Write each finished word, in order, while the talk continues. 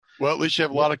Well, at least you have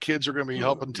a lot of kids who are going to be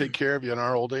helping take care of you in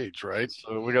our old age, right?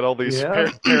 So we got all these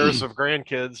pairs of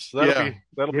grandkids.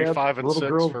 That'll be 5 and 6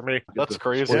 girls for me. That's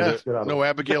crazy. Yeah. No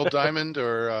Abigail Diamond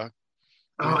or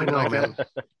I know, like man.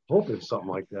 Hoping something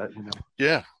like that,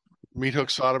 Yeah. Meat hook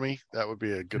sodomy. That would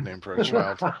be a good name for a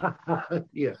child.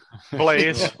 Yeah.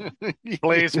 Blaze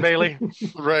Bailey.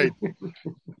 Right.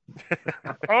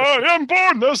 I am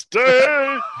born this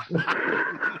day.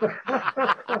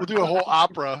 We'll do a whole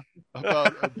opera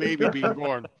about a baby being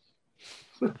born.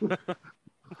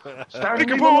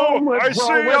 Peekaboo, I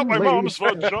see up my mom's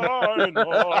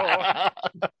vagina.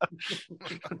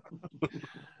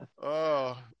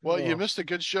 Oh, well, you missed a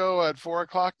good show at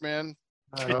 4:00, man.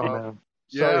 I know, man.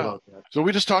 Sorry about that. So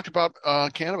we just talked about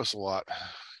cannabis a lot,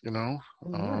 That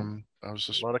was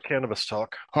just a lot of cannabis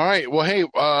talk. All right. Well, hey,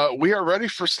 we are ready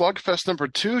for Slugfest number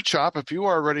 2. Chop, if you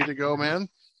are ready to go, man.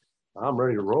 I'm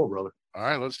ready to roll, brother. All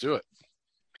right, let's do it.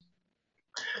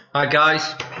 Hi,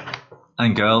 guys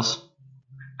and girls.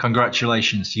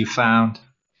 Congratulations, you found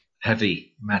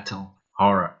heavy metal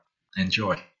horror.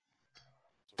 Enjoy.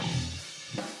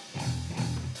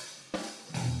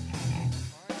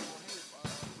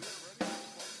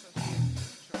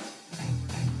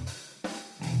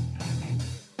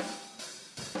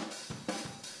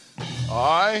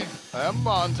 I am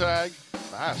Montag,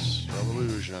 Mass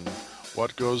Revolution.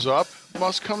 What goes up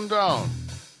must come down,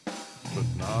 but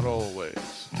not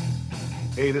always.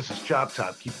 Hey, this is Chop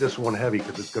Top. Keep this one heavy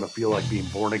because it's going to feel like being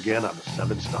born again on the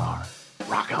 7-star.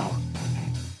 Rock on.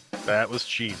 That was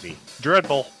cheesy.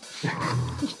 Dreadbull.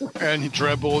 And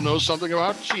Dreadbull knows something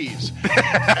about cheese.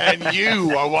 And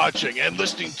you are watching and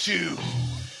listening to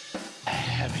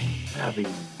Heavy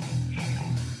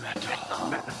Metal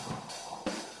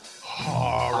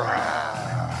Horror.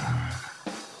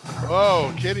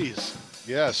 Oh, kitties.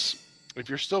 Yes. If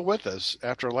you're still with us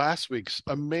after last week's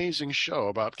amazing show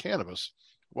about cannabis,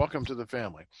 welcome to the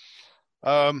family.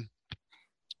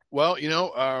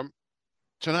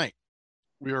 Tonight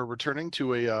we are returning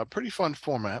to a pretty fun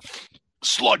format.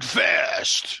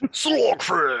 Slugfest.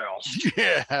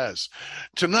 Yes.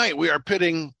 Tonight we are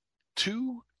pitting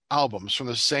 2 albums from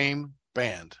the same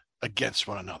band against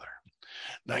one another.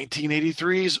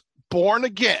 1983's Born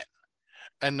Again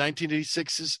and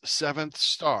 1986's Seventh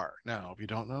Star. Now, if you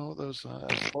don't know, those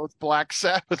both Black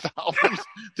Sabbath albums.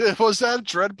 Was that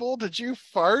Dreadbull? Did you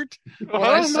fart when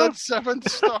I said Seventh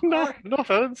Star? No,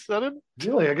 I didn't.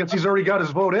 Really? I guess he's already got his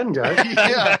vote in, guys.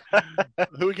 Yeah.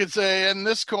 Who can say in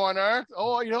this corner?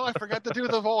 Oh, I forgot to do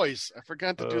the voice.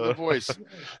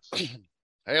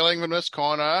 Hailing from this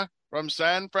corner, from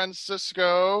San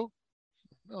Francisco.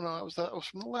 No, that was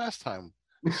from the last time.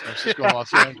 San Francisco,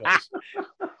 Los Angeles.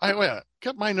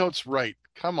 Get my notes right.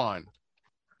 Come on.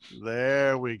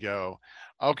 There we go.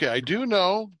 Okay, I do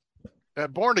know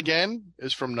that Born Again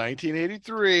is from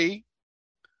 1983,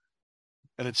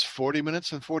 and it's 40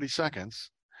 minutes and 40 seconds.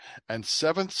 And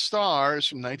Seventh Star is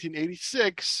from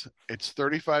 1986. It's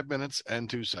 35 minutes and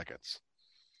 2 seconds.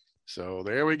 So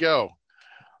there we go.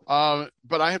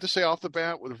 But I have to say off the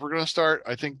bat, if we're going to start,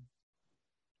 I think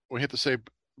we have to say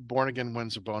Born Again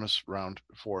wins a bonus round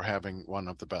for having one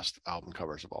of the best album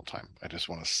covers of all time. I just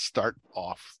want to start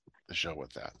off the show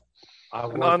with that.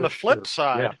 And on the flip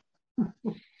side,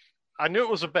 I knew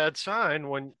it was a bad sign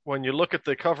when you look at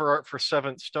the cover art for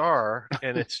Seventh Star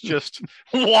and it's just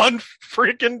one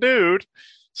freaking dude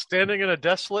standing in a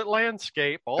desolate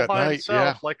landscape all by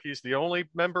himself, like he's the only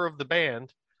member of the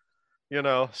band,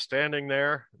 standing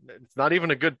there. It's not even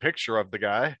a good picture of the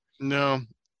guy. No.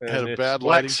 Had a bad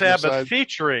Black Sabbath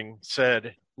featuring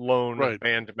said lone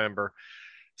band member.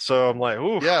 So I'm like,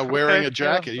 ooh. Yeah, wearing a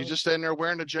jacket. He's just standing there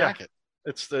wearing a jacket.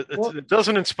 Yeah. It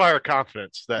doesn't inspire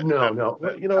confidence, that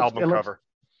album cover.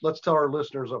 Let's tell our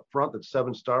listeners up front that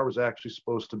Seven Star was actually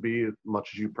supposed to be,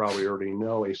 much as you probably already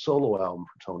know, a solo album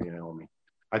for Tony Iommi.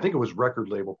 I think it was record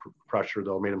label pressure,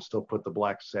 though, made him still put the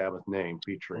Black Sabbath name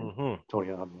featuring Tony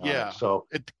Iommi. Yeah. So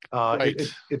it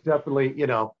definitely,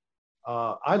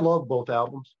 I love both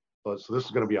albums, so this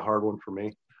is going to be a hard one for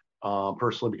me,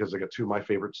 personally, because I got 2 of my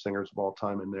favorite singers of all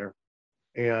time in there,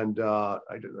 and I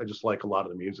just like a lot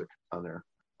of the music on there.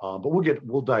 But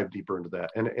we'll dive deeper into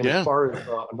that. And as far as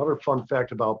another fun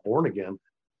fact about Born Again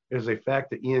is a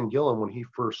fact that Ian Gillan, when he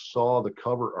first saw the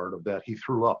cover art of that, he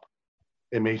threw up.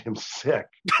 It made him sick.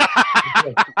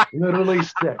 Literally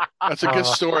sick. That's a good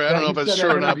story. I don't know if it's true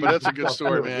or not, but that's a good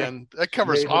story, man. That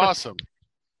cover's awesome.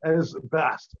 That is the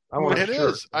best. It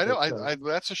is. I know. I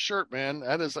that's a shirt, man.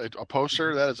 That is a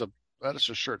poster. That is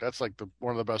a shirt. That's like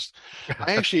one of the best.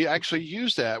 I actually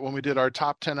used that when we did our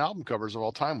top 10 album covers of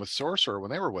all time with Sorcerer when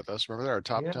they were with us. Remember our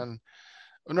top 10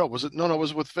 No, was it? No, it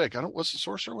was with Vic. Was the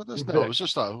Sorcerer with us? No, Vic. it was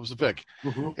just it was Vic,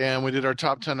 and we did our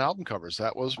top 10 album covers.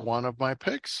 That was one of my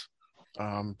picks.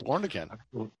 Born Again.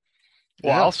 Well,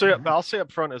 Yeah. I'll say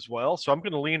up front as well. So I'm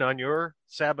going to lean on your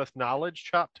Sabbath knowledge,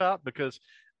 Chop Top, because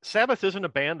Sabbath isn't a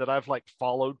band that I've like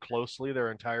followed closely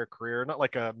their entire career. Not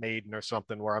like a Maiden or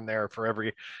something where I'm there for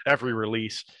every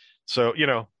release. So you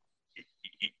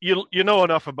know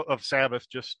enough of Sabbath,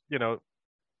 just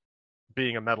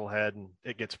being a metalhead, and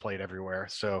it gets played everywhere.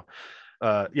 So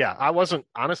I wasn't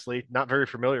honestly not very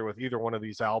familiar with either one of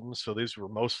these albums. So these were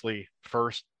mostly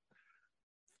first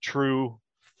true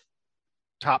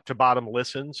top to bottom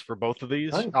listens for both of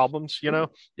these albums. I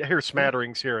hear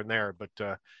smatterings here and there,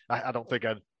 but I don't think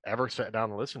I'd ever sat down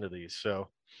and listened to these. So,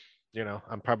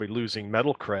 I'm probably losing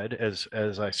metal cred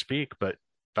as I speak, but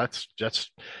that's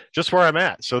just where I'm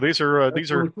at. So these are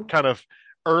kind of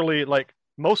early, like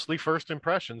mostly first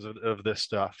impressions of this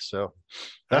stuff. So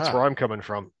that's where I'm coming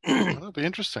from. That'll be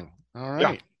interesting. All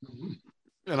right. Yeah.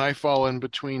 And I fall in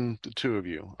between the two of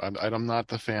you. I'm not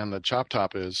the fan that Chop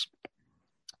Top is,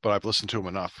 but I've listened to him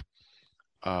enough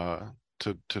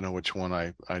to know which one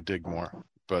I dig more.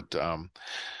 But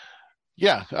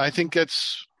I think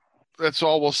that's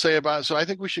all we'll say about it. So I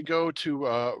think we should go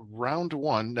to round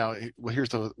one. Now,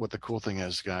 here's what the cool thing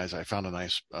is, guys. I found a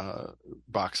nice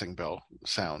boxing bell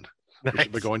sound. Nice. We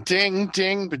should be going ding,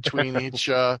 ding between each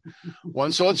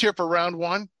one. So let's hear it for round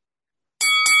one.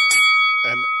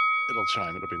 And it'll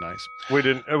chime. It'll be nice. We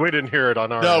didn't hear it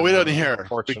on our. No, we didn't hear.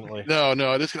 Unfortunately, no.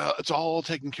 It's all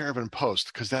taken care of in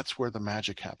post because that's where the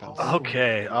magic happens.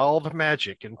 Okay, all the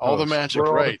magic in post. All the magic,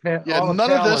 right? None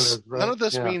of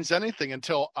this means anything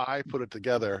until I put it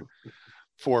together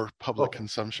for public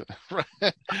consumption.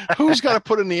 Right? Who's got to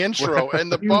put in the intro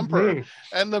and the bumper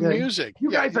and the music?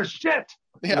 You guys are shit.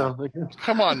 Yeah,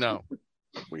 come on now.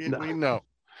 We know.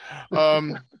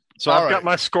 So I've got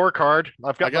my scorecard.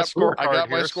 I got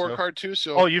my scorecard too.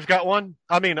 So you've got one.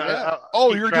 I mean,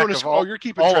 you're doing you're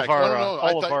keeping all track.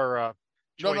 Of our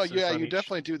you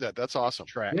definitely do that. That's awesome.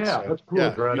 Tracks. Yeah, that's cool.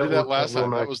 Yeah, you did that last time.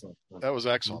 That was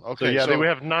excellent. Okay, so we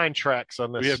have 9 tracks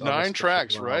on this. We have 9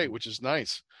 tracks, right? Which is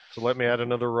nice. So let me add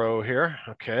another row here.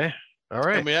 Okay. All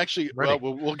right. And we actually,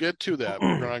 we'll get to that.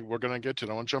 We're gonna get to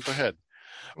it. I want to jump ahead.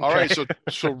 All right.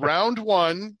 So round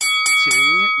one,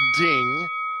 ding ding.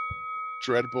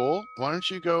 Dreadbull, why don't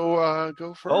you go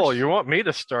first? Oh, you want me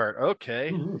to start?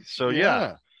 Okay. So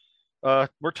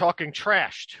we're talking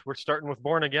trashed. We're starting with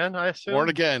Born Again, I assume. Born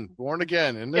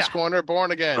Again. In this corner,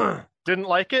 Born Again. Didn't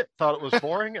like it. Thought it was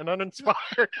boring and uninspired.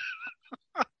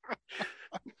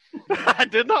 I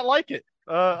did not like it.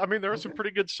 I mean, there were some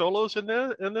pretty good solos in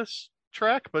this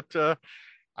track, but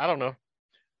I don't know.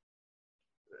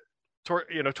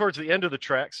 Towards the end of the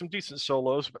track, some decent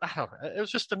solos, but I don't know. It was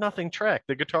just a nothing track.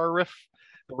 The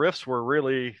riffs were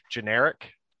really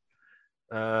generic.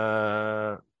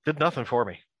 Did nothing for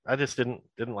me. I just didn't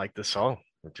like this song.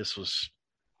 It just was.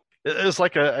 It was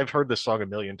like I've heard this song a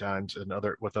million times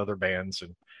with other bands,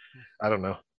 and I don't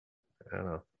know.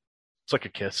 It's like a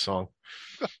Kiss song.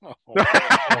 Oh, boy.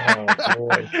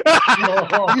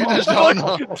 You just don't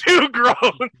know. Too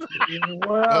grown.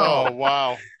 Wow. Oh,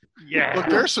 wow. Yeah. Look,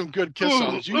 there's some good Kiss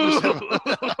songs. You just have.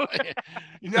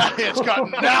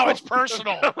 Now it's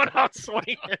personal. Without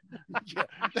swinging. Yeah,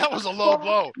 that was a low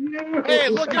blow. Hey,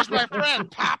 look, here's my friend.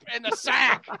 Pop in the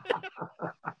sack.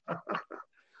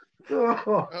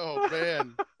 Oh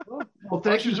man. Well,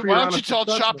 why don't you tell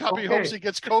Chop Top he hopes he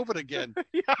gets COVID again?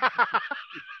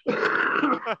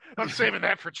 I'm saving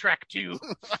that for track 2.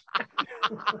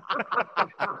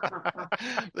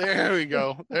 There we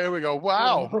go.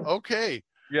 Wow. Okay.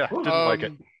 Yeah, didn't like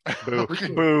it. Boo.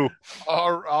 Boo.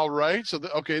 All right. So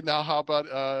now how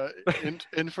about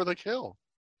in for the kill?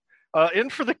 In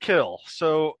for the kill.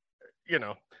 So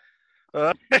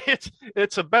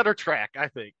it's a better track, I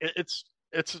think.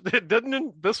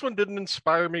 This one didn't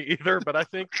inspire me either, but I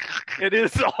think it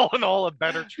is all in all a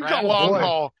better track. You got long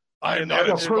haul. I am not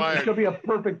inspired. It's gonna be a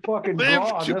perfect fucking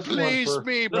Live to please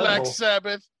me, Black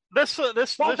Sabbath. This track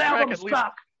at least.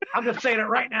 Stuck. I'm just saying it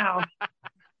right now.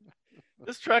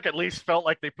 This track at least felt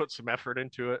like they put some effort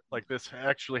into it. Like this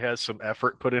actually has some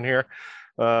effort put in here.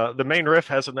 The main riff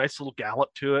has a nice little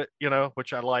gallop to it,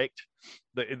 which I liked.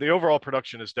 The overall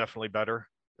production is definitely better.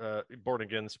 Born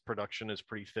Again's production is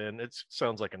pretty thin. It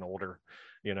sounds like an older,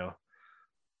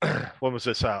 when was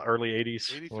this out? Early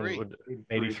 80s?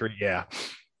 83, yeah.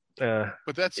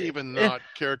 But that's even not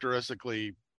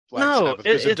characteristically Black Sabbath.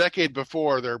 Because a decade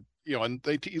before, they're, and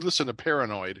you listen to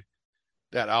Paranoid,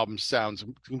 that album sounds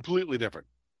completely different.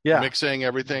 Yeah. Mixing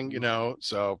everything,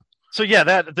 so. So yeah,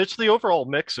 that's the overall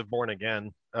mix of Born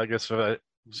Again. I guess if I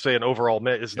say an overall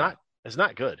mix is not is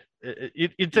not good.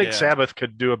 You'd think Sabbath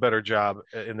could do a better job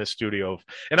in the studio.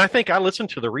 And I think I listened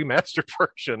to the remastered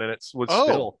version, and it was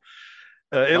still,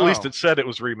 at least it said it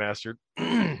was remastered.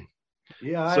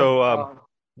 Yeah. So,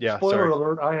 spoiler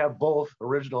alert, I have both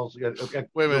originals. Wait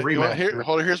a minute.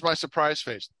 Hold on. Here's my surprise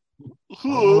face.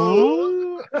 And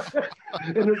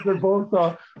they're both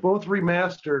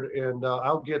remastered, and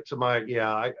I'll get to my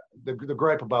the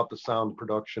gripe about the sound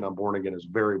production on Born Again is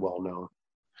very well known.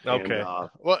 Okay. And,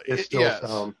 well, it still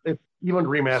sounds, even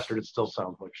remastered, it still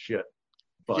sounds like shit.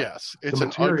 But yes, it's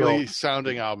an ugly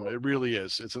sounding album. It really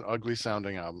is. It's an ugly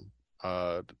sounding album.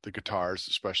 The guitars,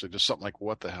 especially, just something like,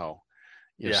 what the hell?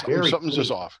 Something's just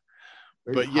off.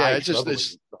 But it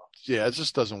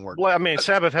just doesn't work. Well, I mean,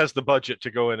 Sabbath has the budget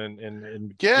to go in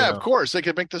and of course they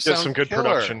could make this sound some good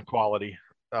production quality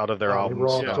out of their albums.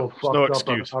 They were all so fucked up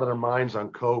out of their minds on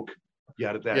coke.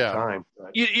 At that time,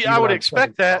 I would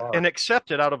expect that and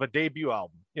accept it out of a debut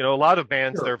album. A lot of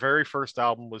bands, their very first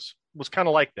album was kind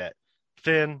of like that,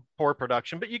 thin, poor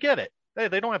production, but you get it.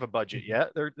 They don't have a budget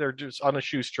yet. They're just on a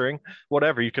shoestring.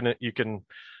 Whatever, you can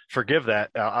forgive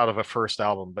that out of a first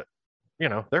album, but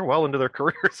they're well into their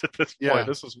careers at this point.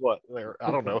 This is what their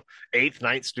 8th,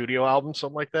 9th studio album,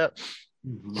 something like that.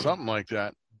 Something like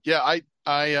that. Yeah,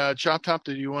 I Chop Top.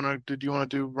 Did you want to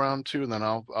do round 2 and then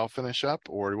I'll finish up,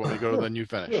 or do you want me to go then you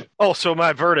finish? Oh, so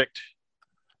my verdict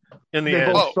in the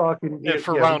end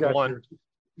for round 1.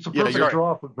 It's a perfect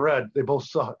draw for Dread. They both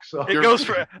suck. So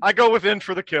I go with In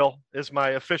for the Kill is my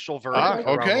official verdict.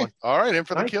 Okay, all right, In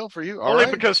for the Kill for you. Only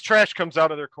because Trash comes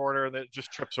out of their corner and it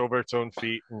just trips over its own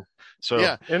feet. And so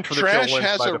In for the Kill wins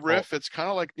has by a default. riff. It's kind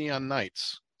of like Neon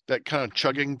Nights, that kind of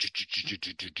chugging.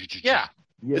 Yeah,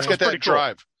 it's got that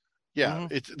drive. Cool. Yeah,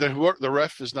 it's the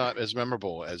riff is not as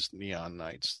memorable as Neon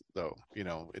Nights, though.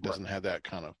 It doesn't have that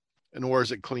kind of, nor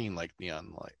is it clean like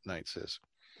Neon Nights is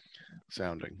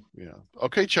sounding.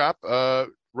 Okay, Chop.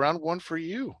 Round 1 for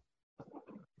you.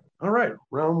 All right,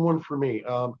 round 1 for me.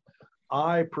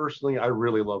 I personally,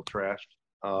 really love Trashed.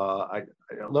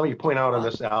 Let me point out on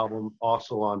this album,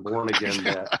 also on Born Again,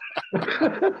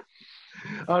 that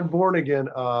on Born Again,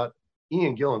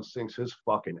 Ian Gillan sings his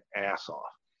fucking ass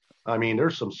off. I mean,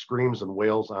 there's some screams and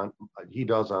wails he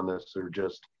does on this. They're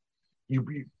just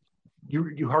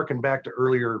you harken back to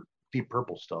earlier Deep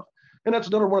Purple stuff, and that's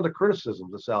another one of the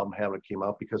criticisms this album had when it came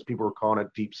out, because people were calling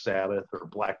it Deep Sabbath or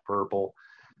Black Purple,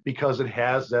 because it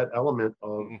has that element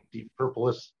of Deep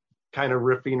Purple-ist kind of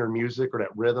riffing or music or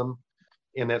that rhythm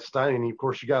and that style. And of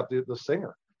course, you got the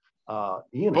singer.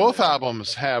 Ian. Both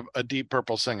albums have a Deep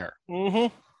Purple singer.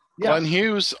 Mm-hmm. Glenn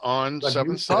Hughes on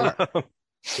Seventh Star.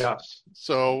 Yes.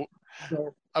 So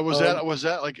was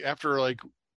that like after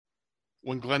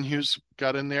when Glenn Hughes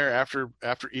got in there after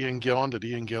Ian Gillan? Did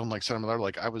Ian Gillan send him a letter?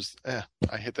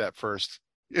 I hit that first.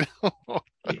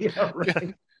 Yeah,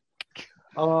 right.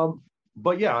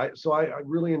 But so I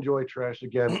really enjoy Trash.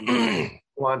 Again,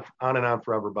 on and on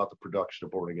forever about the production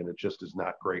of Born Again. It just is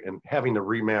not great. And having the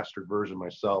remastered version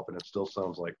myself, and it still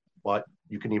sounds like what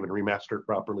you can even remaster it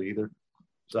properly either.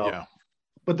 So,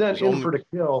 but then In for the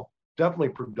Kill. Definitely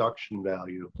production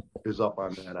value is up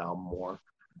on that album more.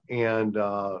 And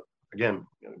again,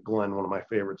 Glenn, one of my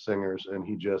favorite singers, and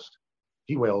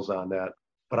he wails on that.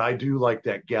 But I do like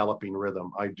that galloping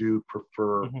rhythm. I do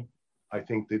prefer, I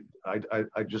think that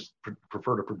I just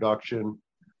prefer the production.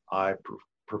 I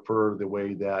prefer the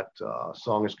way that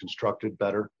song is constructed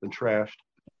better than Trashed.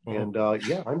 And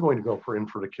I'm going to go for In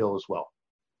for the Kill as well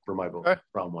for my vote,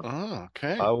 round 1. Oh,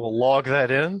 okay. I will log that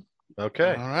in.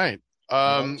 Okay. All right.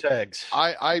 Tags.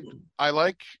 I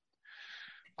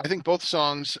think both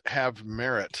songs have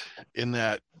merit in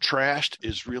that Trashed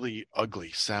is really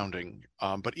ugly sounding,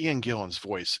 but Ian Gillan's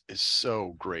voice is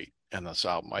so great in this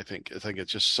album. I think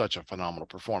it's just such a phenomenal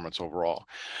performance overall.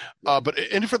 But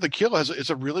In for the Kill is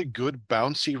a really good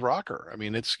bouncy rocker. I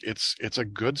mean, it's a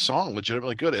good song,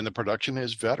 legitimately good, and the production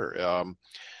is better.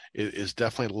 It is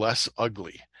definitely less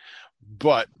ugly,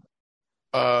 but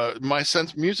my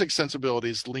music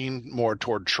sensibilities lean more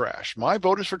toward Trash. My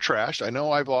vote is for Trash. I know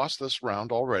I've lost this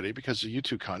round already because of you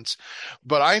two cunts,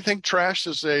 but I think Trash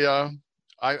is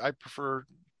I prefer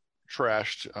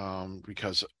Trashed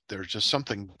because there's just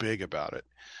something big about it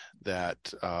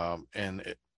that and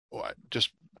it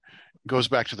just goes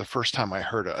back to the first time I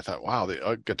heard it. I thought, wow,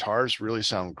 the guitars really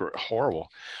sound horrible,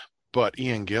 but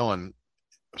Ian Gillan,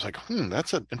 I was like,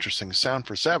 that's an interesting sound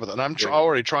for Sabbath. And I'm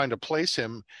already trying to place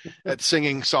him at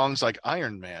singing songs like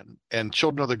Iron Man and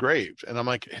Children of the Grave. And I'm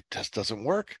like, it just doesn't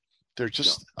work. They're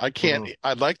just, I can't,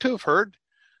 I'd like to have heard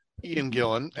Ian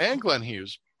Gillan and Glenn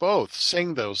Hughes both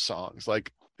sing those songs.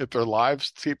 Like if they're live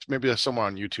tapes, maybe there's somewhere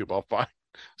on YouTube I'll find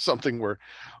something where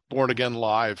Born Again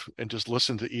live and just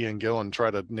listen to Ian Gillan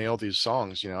try to nail these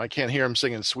songs. I can't hear him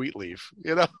singing Sweet Leaf,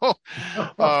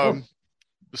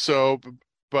 so,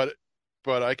 but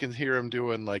I can hear him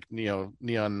doing like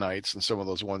Neon Nights and some of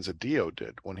those ones that Dio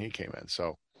did when he came in.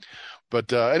 So,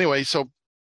 but anyway, so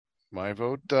my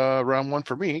vote, round one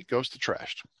for me, goes to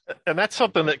Trashed. And that's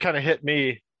something that kind of hit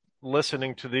me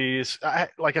listening to these.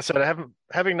 Like I said,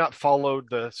 having not followed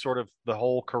the sort of the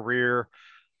whole career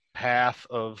path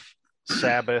of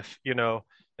Sabbath, and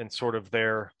sort of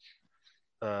their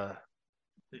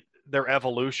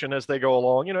evolution as they go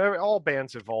along. All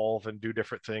bands evolve and do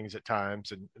different things at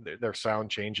times, and their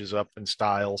sound changes up in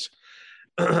styles.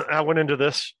 I went into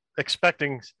this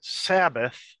expecting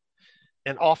Sabbath,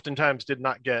 and oftentimes did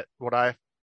not get what I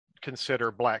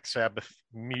consider Black Sabbath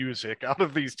music out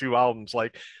of these two albums.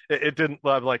 Like it didn't.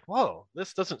 I'm like, whoa,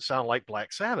 this doesn't sound like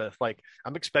Black Sabbath. Like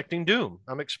I'm expecting Doom.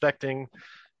 I'm expecting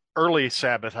early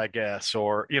Sabbath, I guess,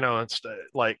 or it's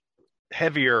like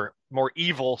heavier, more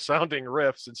evil sounding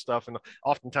riffs and stuff. And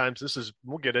oftentimes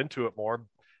we'll get into it more,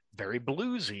 very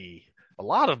bluesy, a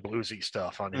lot of bluesy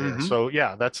stuff on here. Mm-hmm. So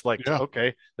yeah, that's like,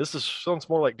 okay, sounds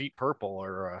more like Deep Purple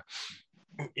or,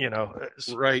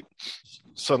 right.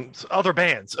 Some other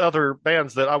bands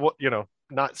that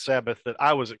not Sabbath that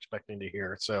I was expecting to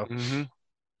hear. So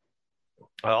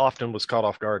I often was caught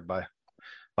off guard by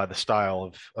the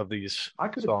style of these I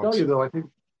could songs. tell you though, I think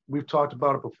we've talked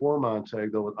about it before,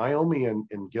 Montag, though, with Iommi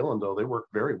and Gillan, though, they work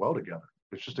very well together.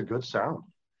 It's just a good sound.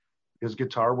 His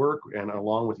guitar work, and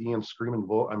along with Ian's screaming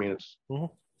voice, I mean, it's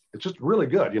just really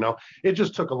good. It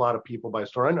just took a lot of people by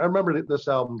storm. I remember that this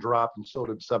album dropped, and so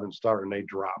did Seven Star, and they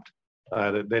dropped.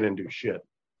 They didn't do shit.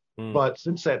 But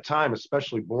since that time,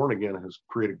 especially Born Again has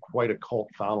created quite a cult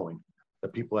following,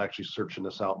 that people actually searching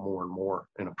this out more and more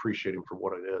and appreciating for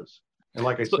what it is. And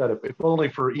like I said, if only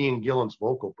for Ian Gillan's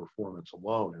vocal performance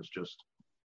alone is just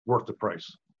worth the price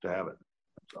to have it.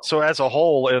 So as a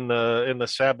whole, in the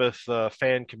Sabbath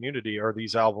fan community, are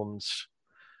these albums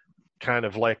kind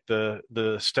of like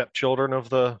the stepchildren of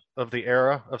the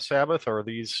era of Sabbath, or are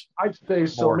these? I'd say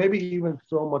so. Maybe even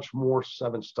so much more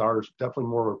Seven Stars. Definitely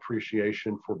more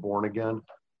appreciation for Born Again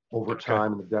over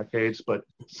time in the decades. But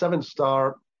Seven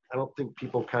Star, I don't think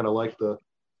people kind of like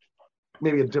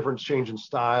maybe a different change in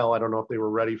style. I don't know if they were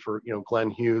ready for,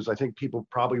 Glenn Hughes. I think people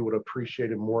probably would have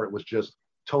appreciated more. It was just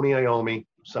Tony Iommi,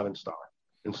 Seven Star,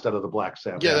 instead of the Black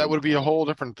Sabbath. Yeah, that would be a whole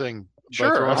different thing.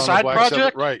 Sure, a side project.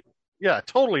 Sabbath, right. Yeah,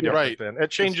 totally different. Then it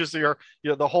changes the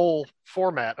whole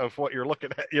format of what you're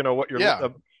looking at. What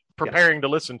you're preparing to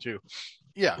listen to.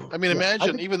 Yeah, I mean,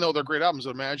 imagine, even though they're great albums,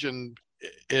 imagine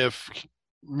if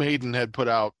Maiden had put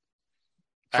out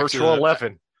Virtual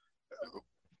 11.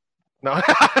 No,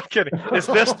 I'm kidding. Is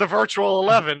this the Virtual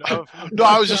 11 of? No,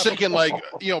 I was just thinking, like,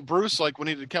 Bruce, like when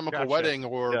he did Chemical Wedding,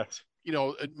 or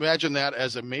imagine that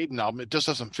as a Maiden album. It just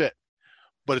doesn't fit,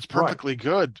 but it's perfectly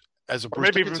good as a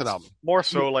Bruce Dickinson album. More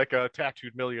so like a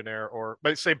Tattooed Millionaire, or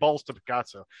say Balls to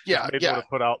Picasso. Yeah, Maybe would have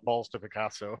put out Balls to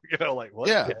Picasso. Like what?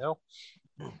 Yeah. The hell?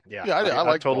 Yeah, I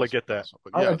like totally get that.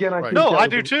 Again, I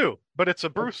do too. But it's a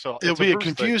Bruce song. It'll be a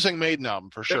confusing Maiden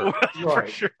album for sure. For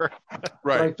sure.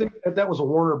 Right. I think that was a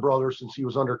Warner Brothers, since he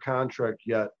was under contract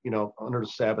yet, under the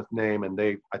Sabbath name, and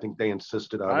I think they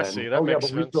insisted on that. I see. That makes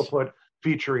sense. We still put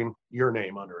featuring your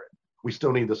name under it. We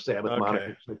still need the Sabbath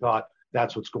moniker. They thought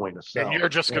that's what's going to sell. And you're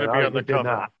just going to be on the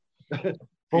cover.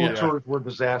 Both tours were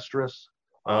disastrous.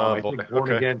 I think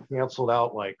Born Again canceled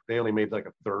out. Like they only made like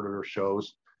a third of their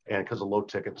shows. And because of low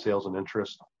ticket sales and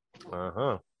interest.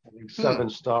 I think Seven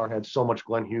Star had so much.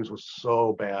 Glenn Hughes was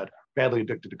so badly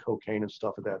addicted to cocaine and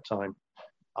stuff at that time.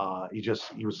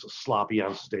 He was sloppy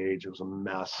on stage. It was a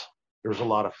mess. There was a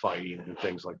lot of fighting and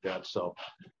things like that. So,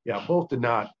 yeah, both did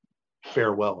not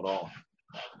fare well at all.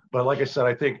 But like I said,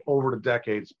 I think over the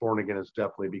decades, Born Again has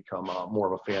definitely become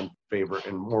more of a fan favorite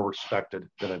and more respected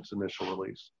than its initial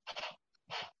release.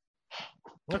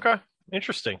 Okay,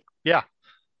 interesting. Yeah.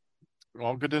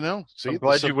 Well, good to know. See, I'm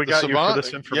glad we got you for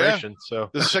this information. So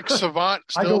the sixth savant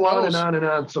still I go knows. on and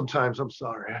on sometimes. I'm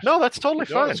sorry. No, that's totally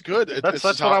fine. It's good. That's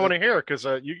what I want to hear, because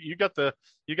you got the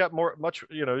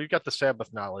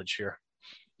Sabbath knowledge here.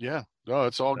 Yeah. No,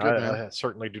 it's all good, man. I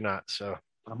certainly do not. So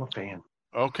I'm a fan.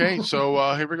 Okay,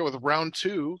 so here we go with round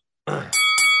two.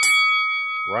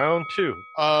 Round two.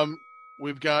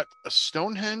 We've got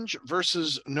Stonehenge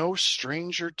versus No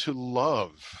Stranger to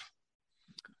Love.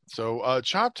 So,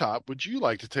 Chop Top, would you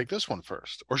like to take this one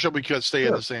first, or should we stay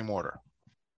in the same order?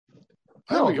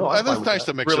 That's nice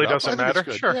to mix really it up. Doesn't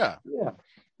matter. Sure. Yeah.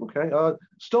 Okay.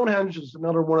 Stonehenge is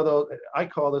another one of those. I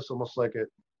call this almost like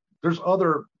there's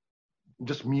other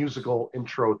just musical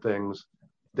intro things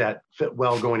that fit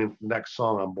well going into the next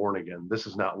song on Born Again. This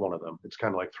is not one of them. It's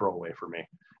kind of like throwaway for me.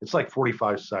 It's like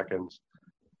 45 seconds,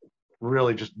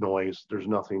 really just noise. There's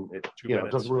nothing, it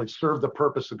doesn't really serve the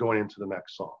purpose of going into the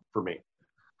next song for me.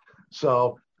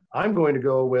 So I'm going to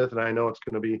go with, and I know it's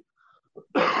going to be,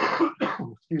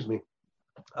 excuse me,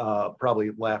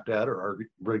 probably laughed at or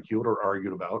ridiculed or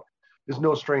argued about, is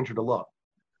No Stranger to Love.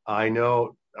 I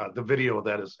know the video of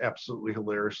that is absolutely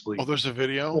hilariously. Oh, there's a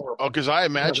video? Horrible. Oh, because I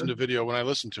imagined a video when I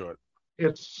listened to it.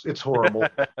 It's horrible.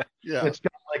 Yeah. It's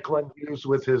got like Glenn Hughes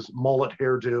with his mullet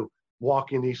hairdo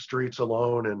walking these streets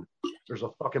alone, and there's a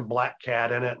fucking black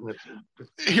cat in it, and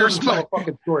here's my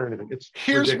fucking story or anything.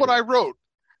 Here's ridiculous. What I wrote.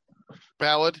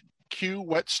 Ballad, cue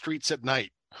Wet Streets at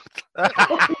Night. that's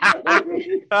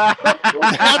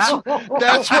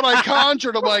what I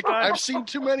conjured. I'm like, I've seen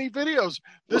too many videos.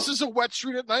 This is a Wet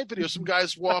Street at Night video. Some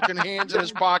guy's walking, hands in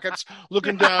his pockets,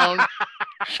 looking down.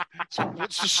 So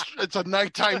it's a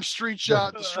nighttime street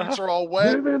shot. The streets are all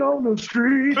wet. Living on the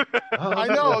street. I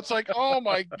know. It's like, oh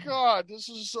my god, this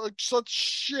is like such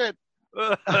shit.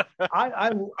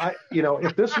 I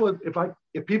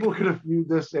if people could have viewed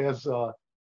this as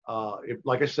if,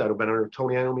 like I said, it would have been under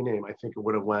Tony Iommi name, I think it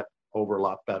would have went over a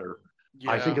lot better.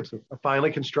 Yeah. I think it's a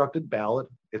finely constructed ballad.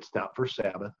 It's not for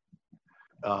Sabbath.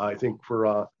 I think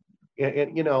for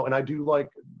and I do like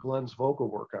Glenn's vocal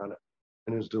work on it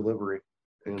and his delivery.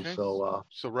 And okay. So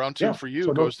round two for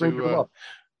you goes to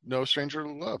No Stranger to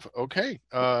Love. Okay.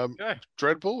 Okay.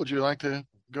 Dreadbull, would you like to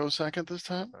go second this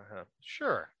time?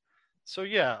 Sure. So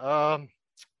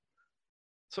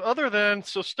so other than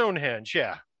Stonehenge,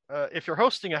 if you're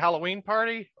hosting a Halloween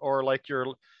party or like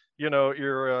you're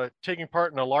taking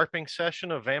part in a LARPing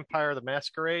session of Vampire the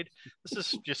Masquerade, this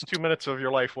is just 2 minutes of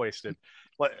your life wasted.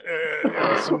 Like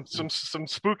some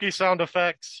spooky sound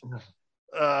effects.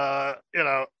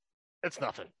 It's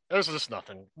nothing. There's just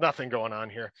nothing going on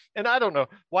here. And I don't know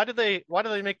why do they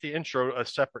make the intro a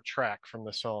separate track from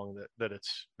the song that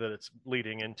it's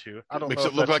leading into. I don't know. Makes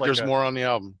it look like there's more on the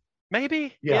album.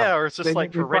 Maybe, or it's just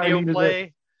like for radio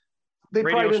play. They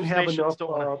probably didn't have enough.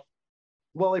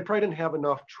 They probably didn't have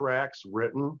enough tracks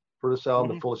written for this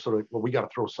album to fully sort of. Well, we got to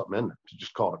throw something in there to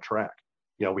just call it a track.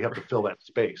 We have to fill that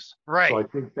space. Right. So I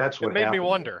think that's what made me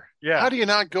wonder. Yeah. How do you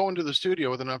not go into the studio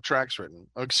with enough tracks written?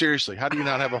 Like, seriously, how do you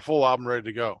not have a full album ready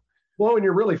to go? Well, when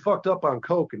you're really fucked up on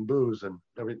coke and booze and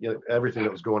everything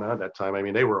that was going on at that time, I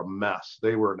mean, they were a mess.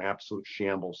 They were an absolute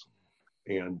shambles.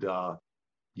 And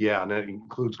and that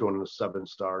includes going into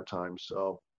 7-star time.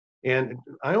 So. And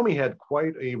Iommi had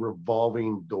quite a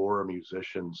revolving door of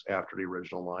musicians after the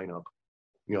original lineup,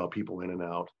 people in and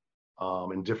out,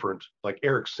 and different, like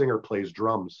Eric Singer plays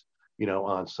drums,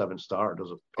 on 7-star,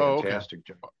 does a fantastic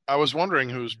job. I was wondering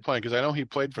who's playing, because I know he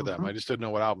played for them. I just didn't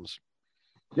know what albums.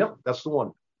 Yep, that's the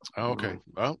one. Oh, okay.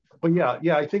 Well, but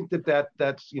I think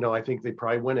that's, I think they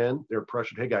probably went in, they're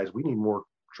pressured, hey guys, we need more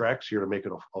tracks here to make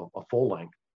it a full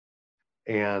length.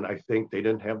 And I think they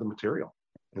didn't have the material.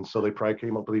 And so they probably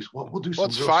came up with these. Well, we'll do. Well,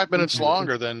 it's 5 minutes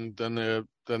longer than the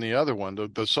other one,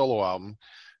 the solo album.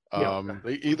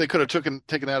 They could have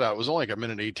taken that out. It was only like a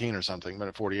minute 18 or something,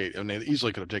 minute 48, and they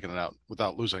easily could have taken it out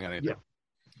without losing anything.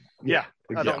 Yeah.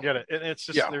 I don't get it. And it's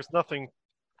just there's nothing.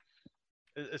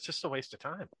 It's just a waste of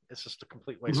time. It's just a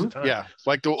complete waste of time. Yeah,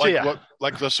 like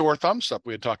the sore thumb stuff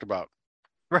we had talked about.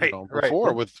 Right.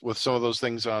 Before with some of those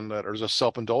things on that are just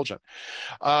self-indulgent.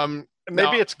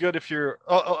 Maybe it's good if you're.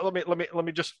 Let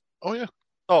me just. Oh yeah.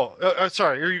 Oh,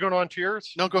 sorry. Are you going on to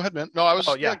yours? No, go ahead, man. No, I was.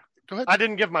 Oh yeah. Go ahead. I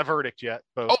didn't give my verdict yet.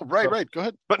 Right. Go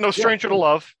ahead. But No Stranger to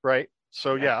Love, right?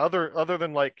 So other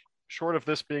than like short of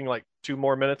this being like 2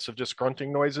 more minutes of just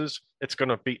grunting noises, it's going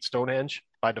to beat Stonehenge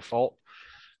by default.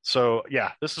 So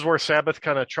this is where Sabbath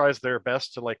kind of tries their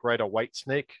best to like write a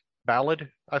Whitesnake ballad.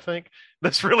 I think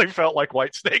this really felt like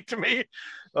Whitesnake to me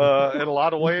in a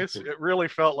lot of ways. It really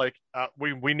felt like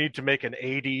we need to make an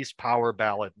 80s power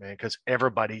ballad, man, because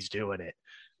everybody's doing it.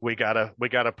 We gotta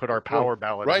put our power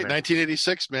ballad right in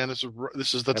 1986, man.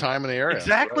 This is the time and the area.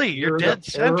 Exactly. Right. You're dead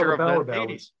center of the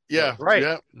 80s. Yeah,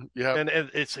 right. Yeah. And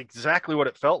it's exactly what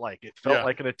it felt like. It felt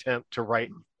like an attempt to write,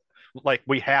 like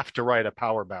we have to write a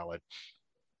power ballad.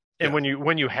 And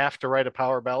when you have to write a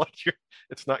power ballad,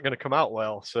 it's not going to come out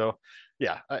well. So,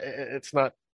 it's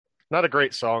not a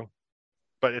great song,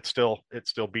 but it still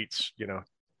beats a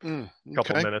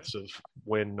couple minutes of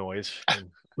wind noise and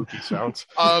spooky sounds.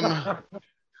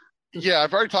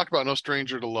 I've already talked about No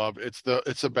Stranger to Love. It's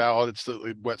a ballad. It's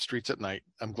the Wet Streets at Night.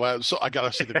 I'm glad. So I got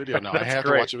to see the video now. I have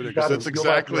to watch the video because that's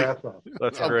exactly.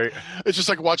 That's great. It's just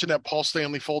like watching that Paul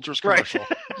Stanley Folgers commercial.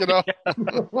 Right.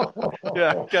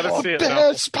 Got to see it.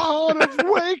 Best part of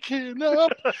waking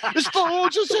up is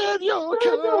Folgers in your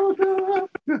cup.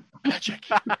 magic.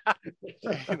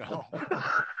 You know.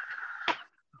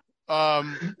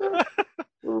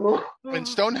 In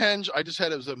Stonehenge, I just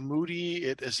had it was a moody.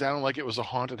 It sounded like it was a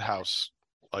haunted house,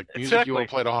 like music you would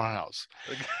play at a haunted house.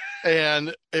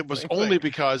 And it was only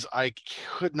because I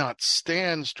could not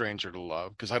stand "Stranger to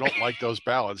Love" because I don't like those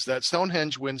ballads. That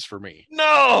Stonehenge wins for me.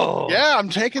 No. Yeah, I'm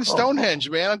taking Stonehenge,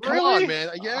 man. Come on, man.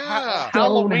 Yeah.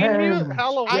 Halloween music.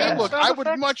 Halloween. I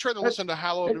would much rather listen to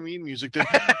Halloween music than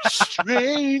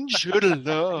 "Stranger to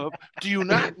Love." Do you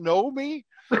not know me?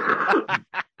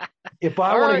 If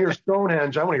I want to hear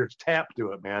Stonehenge, I want to hear Tap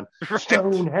do it, man.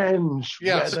 Stonehenge.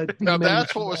 Yes. Now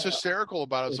that's what was hysterical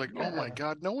about it. It's like, oh my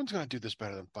God, no one's going to do this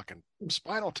better than fucking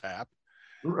Spinal Tap.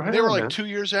 Right, they were like 2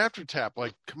 years after Tap.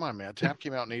 Like, come on, man. Tap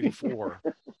came out in '84.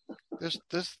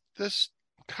 This.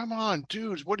 Come on,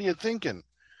 dudes. What are you thinking?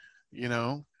 You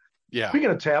know? Yeah.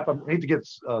 Speaking of Tap, I hate to get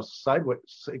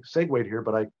segued here,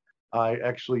 but I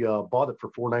actually bought it for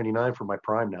 $4.99 for my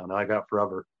Prime now. Now I got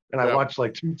Forever. And I watched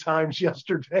like 2 times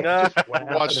yesterday.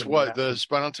 Watched what? The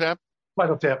Spinal Tap?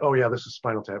 Spinal Tap. Oh, yeah, this is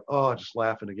Spinal Tap. Oh, just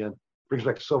laughing again. Brings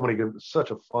back so many good,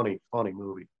 such a funny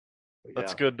movie.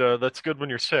 That's good. That's good when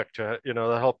you're sick to,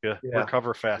 that'll help you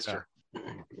recover faster. Yeah.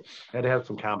 Had to have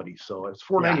some comedy. So it's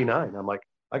 $4.99. I'm like,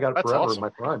 I got it forever in my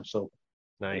Prime. So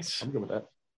nice. I'm good with that.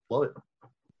 Love it.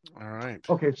 All right.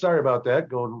 Okay. Sorry about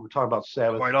that. We're talking about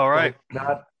Sabbath. Quite all right.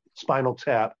 Not Spinal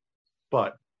Tap,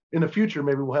 but in the future,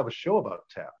 maybe we'll have a show about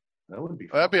Tap. That would be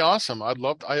fun. That'd be awesome. I'd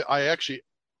love to, I actually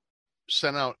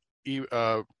sent out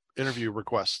interview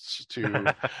requests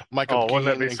to Michael Keane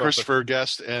and Christopher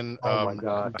Guest and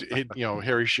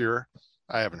Harry Shearer.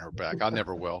 I haven't heard back. I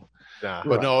never will. Yeah.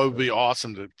 But no, it would be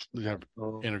awesome to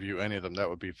interview any of them. That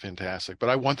would be fantastic. But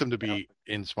I want them to be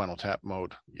in Spinal Tap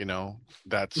mode.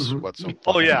 That's what's so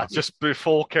awesome. Just be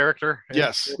full character.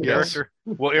 Yes. Character.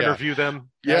 We'll interview them.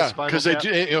 Yeah, because they do.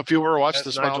 If you ever watched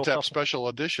the Spinal Tap special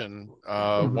edition,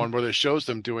 one where it shows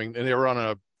them doing, and they were on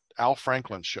a Al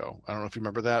Franklin show. I don't know if you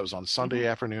remember that. It was on Sunday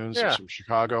afternoons. Yeah. From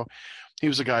Chicago. He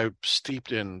was a guy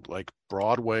steeped in like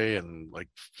Broadway and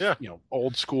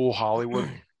old school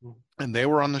Hollywood. And they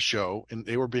were on the show and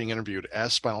they were being interviewed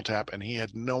as Spinal Tap, and he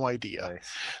had no idea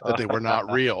that they were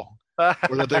not real.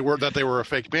 Or that they were a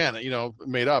fake band,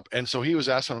 made up. And so he was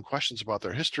asking them questions about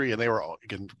their history, and they were all,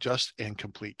 again, just in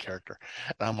complete character.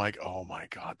 And I'm like, oh my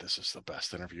God, this is the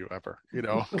best interview ever.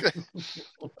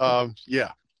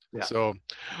 Yeah. So,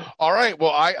 all right.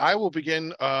 Well, I will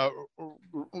begin.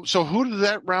 So who did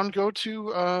that round go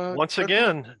to? Once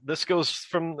again, this goes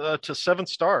from to 7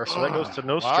 stars. So that goes to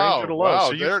No Stranger to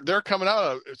Love. Wow, so they're coming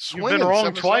out. You've been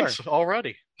wrong twice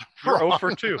already. You're 0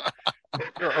 for 2.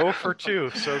 You're 0 for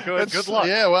 2. So good luck.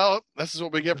 Yeah, well, this is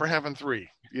what we get for having 3.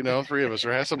 3 of us.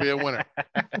 There has to be a winner.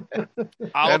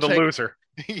 And a loser.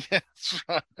 Yes,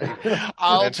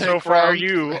 right. So far,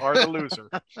 you are the loser.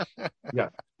 Yeah,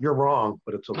 you're wrong,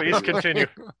 but it's okay. Please continue.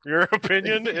 Your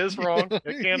opinion is wrong.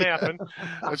 It can't happen.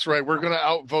 That's right. We're going to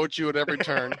outvote you at every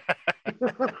turn.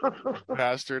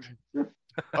 Bastard.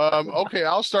 Okay,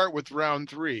 I'll start with round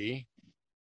 3.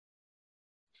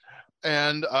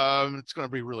 And it's going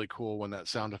to be really cool when that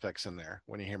sound effect's in there.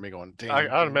 When you hear me going, dang.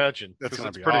 I'd imagine. That's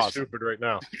going to be pretty awesome. Stupid right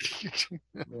now.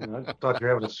 Man, I thought you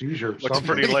were having a seizure. Looks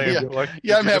pretty lame.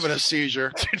 I'm having a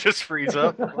seizure. You just freeze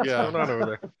up. What's going on over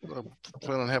there? I'm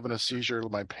planning on having a seizure in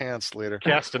my pants later.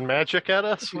 Casting magic at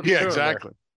us? Yeah,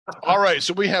 exactly. All right,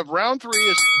 so we have round 3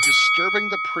 is Disturbing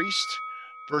the Priest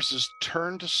versus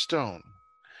Turn to Stone.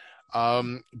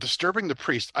 Disturbing the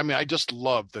Priest. I mean, I just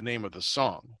love the name of the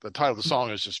song. The title of the song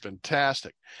is just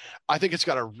fantastic. I think it's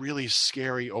got a really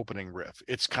scary opening riff.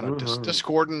 It's kind of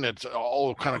discordant. It's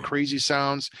all kind of crazy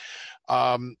sounds.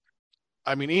 I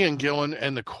mean, Ian Gillan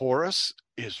and the chorus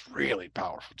is really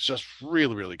powerful. It's just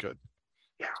really, really good.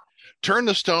 Yeah. Turn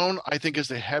to Stone, I think, is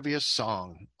the heaviest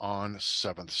song on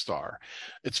 7th Star.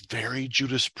 It's very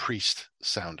Judas Priest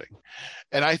sounding.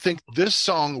 And I think this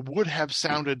song would have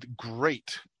sounded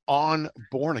great on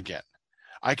Born Again.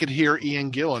 I could hear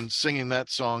Ian Gillan singing that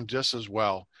song just as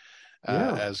well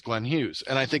as Glenn Hughes.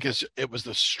 And I think it was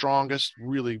the strongest,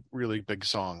 really, really big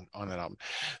song on that album.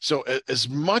 So as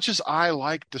much as I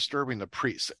like Disturbing the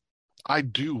Priest, I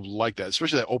do like that,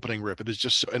 especially that opening riff. It is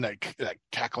just and that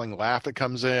cackling laugh that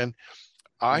comes in.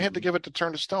 I had to give it to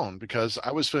Turn to Stone because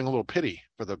I was feeling a little pity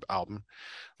for the album.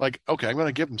 Like, okay, I'm going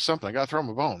to give him something. I got to throw him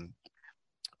a bone.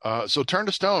 So Turn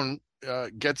to Stone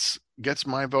gets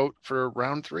my vote for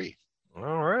round 3.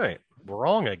 All right.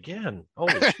 Wrong again.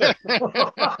 Holy shit.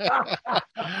 All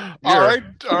right.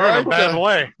 In a bad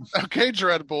way. Okay,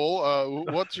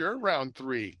 Dreadbull. What's your round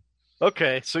 3?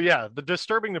 Okay, so yeah, the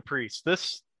Disturbing the Priest.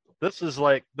 This This is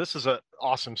an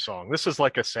awesome song. This is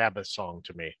like a Sabbath song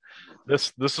to me.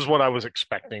 This is what I was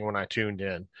expecting when I tuned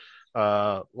in.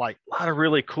 Like a lot of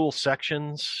really cool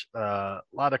sections, a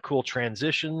lot of cool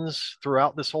transitions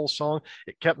throughout this whole song.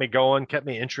 It kept me going, kept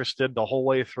me interested the whole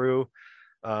way through.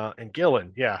 And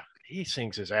Gillen, yeah, he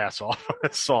sings his ass off on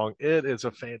this song. It is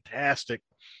a fantastic,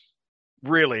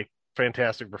 really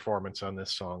fantastic performance on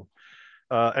this song.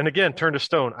 And again, Turn to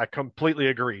Stone, I completely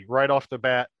agree. Right off the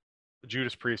bat,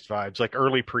 Judas Priest vibes, like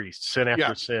early Priest, Sin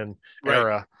After Sin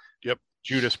era. Yep.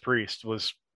 Judas Priest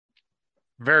was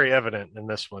very evident in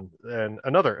this one. And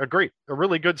a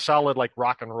really good, solid, like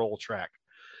rock and roll track,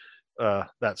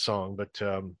 that song. But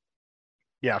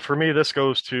yeah, for me, this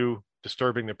goes to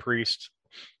Disturbing the Priest.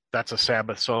 That's a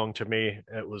Sabbath song to me.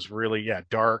 It was really,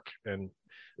 dark and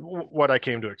what I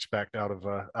came to expect out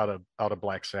of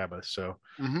Black Sabbath. So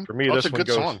for me, this one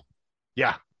goes. Song.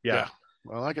 Yeah.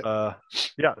 I like it.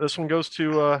 This one goes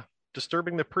to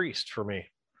Disturbing the Priest for me.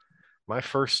 My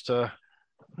first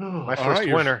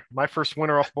winner. My first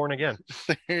winner off Born Again.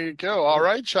 There you go. All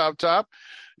right, Chop Top.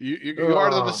 You are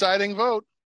the deciding vote.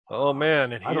 Oh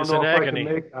man, and he is in agony.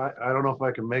 I don't know if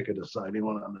I can make a deciding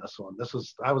one on this one.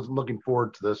 I was looking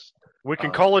forward to this. We can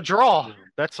call a draw.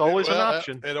 That's always an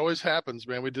option. It always happens,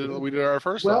 man. We did our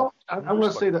first. Well, I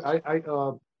want to say that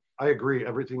I agree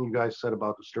everything you guys said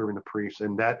about Disturbing the Priest,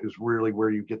 and that is really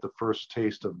where you get the first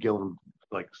taste of Gillen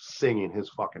like singing his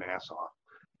fucking ass off.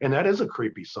 And that is a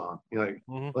creepy song.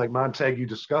 Like Montag, you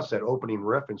discussed that opening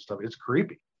riff and stuff. It's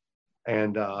creepy,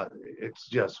 and it's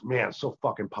just so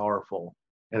fucking powerful.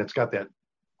 And it's got that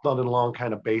thudding along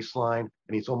kind of bass line,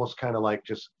 and he's almost kind of like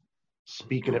just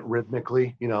speaking it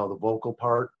rhythmically, the vocal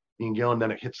part, and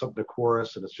then it hits up the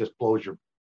chorus, and it just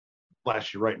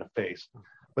flashes you right in the face.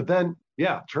 But then,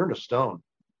 Turn to Stone.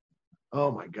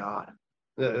 Oh my God,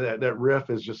 that riff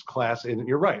is just classic. And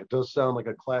you're right, it does sound like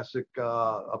a classic,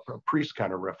 a Priest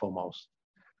kind of riff almost.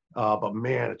 But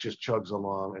man, it just chugs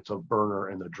along. It's a burner,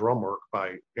 and the drum work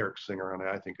by Eric Singer on it,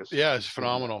 I think is it's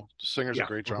phenomenal. The Singer's a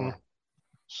great drummer.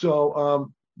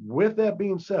 So, with that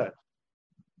being said,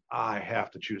 I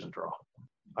have to choose a draw.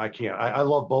 I can't. I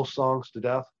love both songs to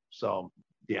death. So,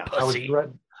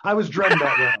 I was dreading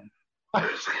that round.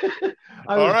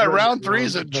 All right, round 3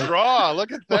 is a draw.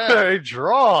 Look at that. A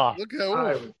draw. Look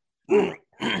at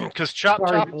because Chop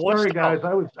won. Sorry, guys.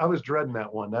 I was dreading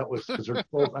that one. That was because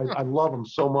I love them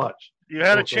so much. You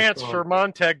had a chance for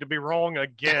Montag to be wrong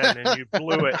again, and you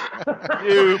blew it.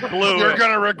 You're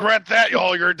going to regret that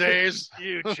all your days.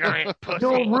 You giant pussy.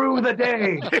 You'll rue the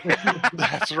day.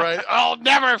 That's right. I'll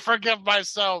never forgive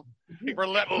myself for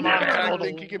letting Montag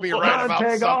think he can be right about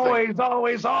something.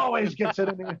 Montag always gets it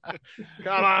in me.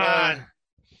 Come on.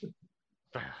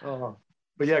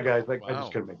 But yeah, guys, I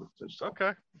just couldn't make a decision.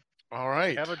 Okay. All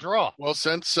right. Have a draw. Well,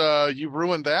 since you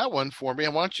ruined that one for me,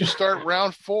 why don't you start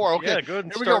round 4? Okay. Yeah, good.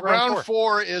 Here we go. Round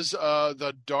 4 is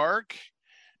the Dark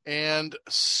and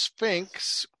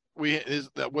Sphinx.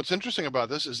 What's interesting about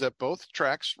this is that both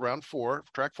tracks, track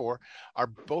 4, are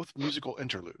both musical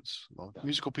interludes,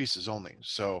 musical pieces only.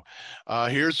 So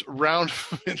here's round.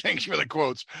 Thank you for the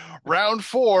quotes. Round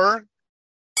 4.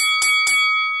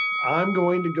 I'm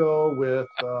going to go with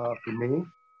for me.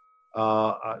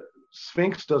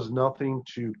 Sphinx does nothing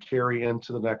to carry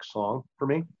into the next song for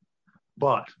me,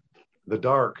 but the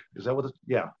Dark, is that what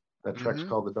that track's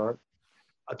called, the Dark?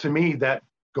 To me, that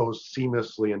goes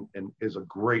seamlessly and is a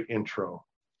great intro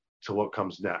to what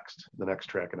comes next, the next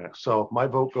track next. So my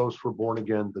vote goes for Born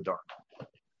Again, the Dark.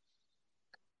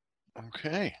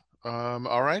 Okay.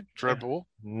 All right, Dreadbull.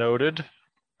 Noted.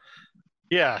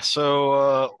 Yeah,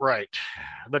 so right,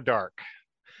 the Dark.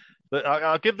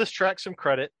 I'll give this track some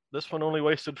credit. This one only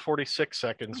wasted 46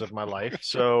 seconds of my life,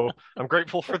 so I'm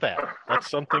grateful for that. That's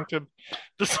something to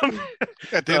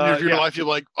at the end of your life, you're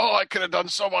like, I could have done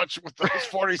so much with those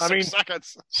 46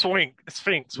 seconds.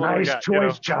 Sphinx. Nice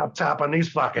choice, Chop Top, on these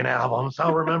fucking albums.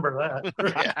 I'll remember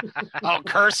that. I'll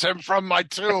curse him from my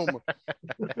tomb.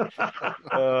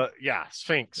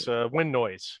 Sphinx. Wind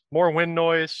noise. More wind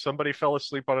noise. Somebody fell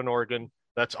asleep on an organ.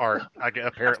 That's art.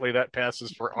 Apparently that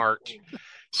passes for art.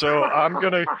 So I'm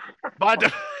gonna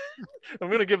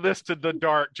give this to the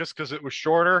Dark just because it was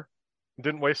shorter,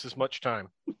 didn't waste as much time.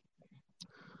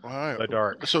 All right. The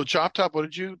Dark. So Chop Top, what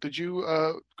did you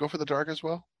go for the Dark as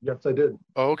well? Yes, I did.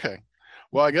 Oh, okay.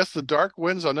 Well, I guess the Dark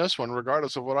wins on this one,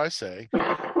 regardless of what I say.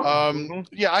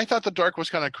 I thought the Dark was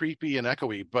kind of creepy and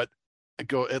echoey, but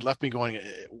it left me going,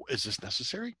 is this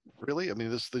necessary? Really? I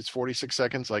mean, these 46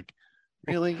 seconds, like.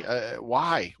 Really?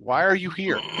 Why? Why are you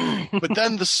here? But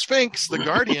then the Sphinx, the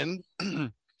Guardian,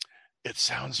 it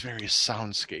sounds very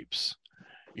soundscapes.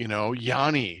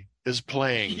 Yanni is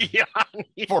playing Yeah.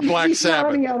 for Black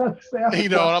Sabbath. Sabbath.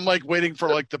 And I'm like waiting for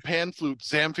like the pan flute,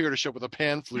 Zamfir to show up with a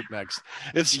pan flute next.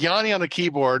 It's Yanni on the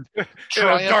keyboard,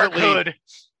 Dark Hood.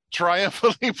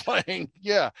 triumphantly playing.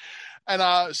 Yeah.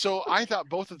 And so I thought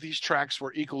both of these tracks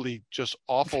were equally just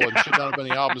awful and should not have been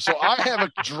the album. So I have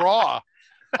a draw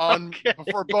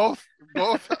for both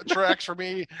tracks for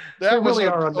me. That was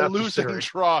a losing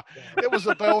draw. It was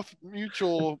a both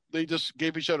mutual. They just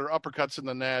gave each other uppercuts in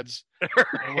the nads.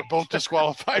 And were both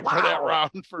disqualified for that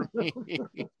round for me.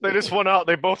 They just went out.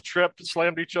 They both tripped,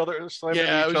 slammed each other's heads.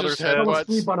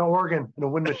 Sleep on an organ and a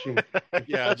wind machine.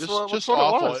 Yeah, just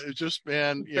awful. It was just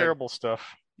terrible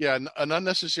stuff. Yeah, an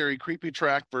unnecessary creepy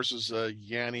track versus a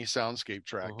Yanni soundscape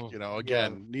track.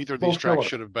 Again, neither of these tracks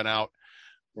should have been out.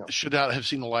 Yeah. Should not have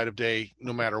seen the light of day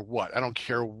no matter what. I don't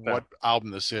care what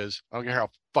album this is. I don't care how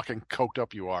fucking coked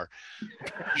up you are. You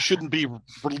shouldn't be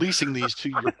releasing these to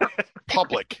your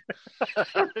public.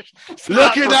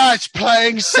 Look at us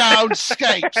playing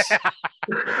soundscapes.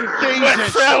 We're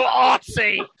so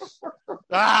artsy.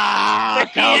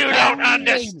 You don't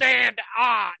understand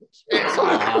art.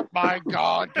 Oh my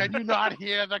God. Can you not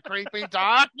hear the creepy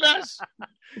darkness?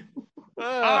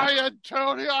 I am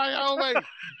Tony Iommi.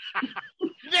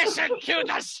 Listen to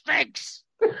the Sphinx.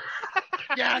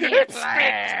 It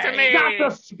speaks to me. Not the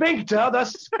sphincter, the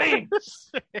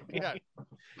Sphinx. Yeah.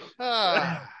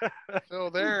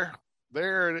 So there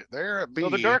it be. So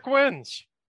the dark wins.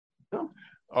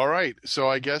 All right. So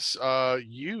I guess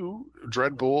you,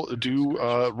 Dreadbull, do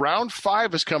round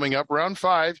 5 is coming up. Round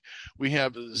 5, we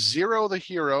have Zero the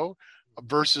Hero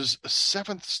versus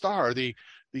Seventh Star, the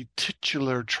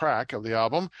titular track of the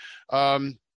album.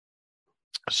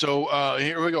 So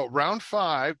here we go. Round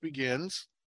 5 begins.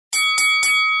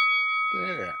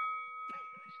 There.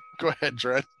 Go ahead,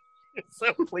 Dread.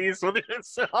 So pleased with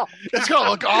yourself. It's gonna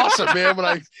look awesome, man. When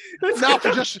I now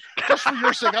for just for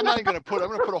your sake, I'm gonna put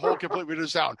a whole completely new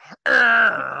sound.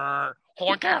 Honky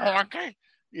honky.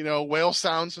 Whale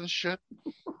sounds and shit.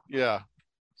 Yeah.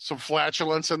 Some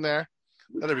flatulence in there.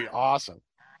 That'd be awesome.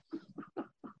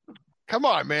 Come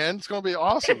on, man. It's gonna be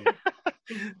awesome.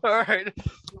 All right.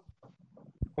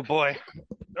 Oh boy.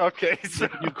 Okay. So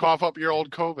you cough up your old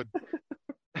COVID.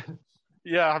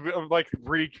 Yeah, I'm like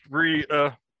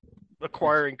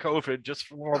acquiring COVID just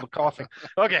from all the coughing.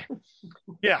 Okay.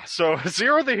 Yeah, so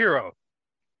Zero the Hero.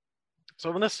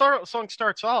 So when the song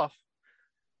starts off,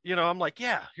 I'm like,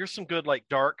 yeah, here's some good like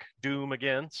dark doom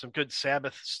again, some good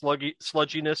Sabbath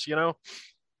sludginess,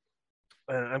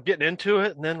 And I'm getting into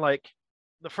it, and then like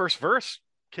the first verse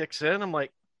kicks in. I'm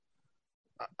like,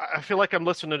 I feel like I'm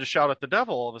listening to Shout at the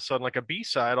Devil all of a sudden, like a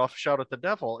B-side off Shout at the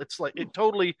Devil. It's like it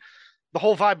totally, the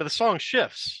whole vibe of the song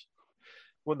shifts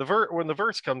when the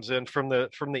verse comes in from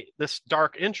this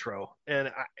dark intro, and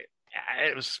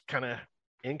it was kind of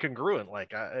incongruent.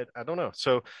 Like I don't know.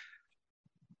 So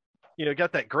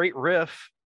got that great riff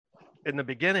in the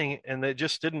beginning, and they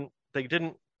didn't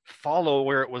follow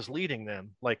where it was leading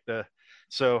them.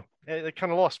 So it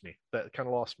kind of lost me. That kind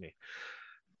of lost me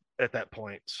at that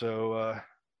point. So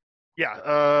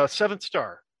Seventh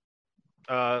Star.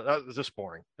 That was just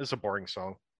boring. It's a boring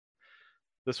song.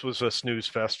 This was a snooze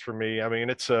fest for me. I mean,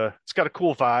 it's got a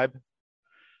cool vibe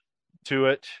to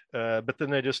it, but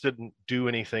then they just didn't do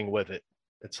anything with it.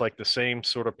 It's like the same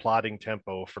sort of plodding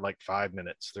tempo for like 5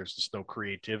 minutes. There's just no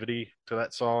creativity to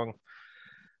that song.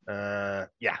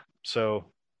 So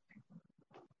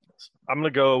I'm going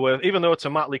to go with, even though it's a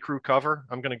Motley Crue cover,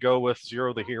 I'm going to go with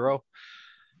Zero the Hero.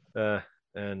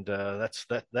 And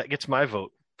that gets my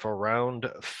vote for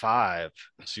round 5,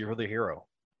 Zero the Hero.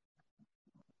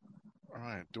 All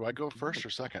right. Do I go first or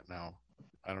second now?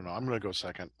 I don't know. I'm going to go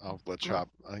second. I'll let Chop.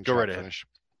 I think go Chop right ahead. finish.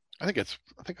 I think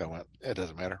I went. It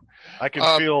doesn't matter. I can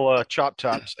feel Chop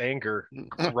Top's anger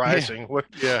rising with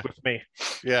me.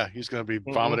 Yeah, he's going to be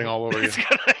vomiting all over you.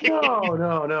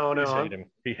 No.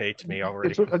 He hates me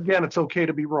already. It's okay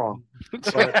to be wrong.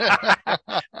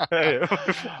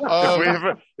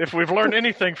 If we've learned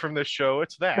anything from this show,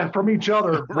 it's that. And from each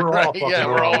other, we're all fucking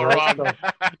wrong. We're all wrong.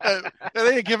 At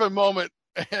any given moment,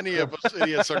 any of us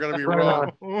idiots are going to be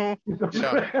wrong.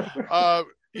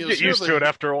 You get used to it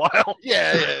after a while.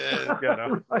 Yeah.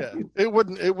 Right. It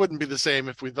wouldn't be the same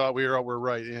if we thought we were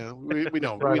right. We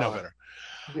know we know better.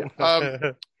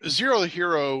 Yeah. Zero the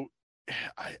Hero.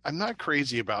 I'm not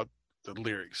crazy about the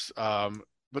lyrics,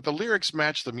 but the lyrics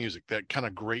match the music. That kind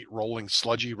of great rolling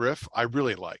sludgy riff, I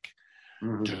really like.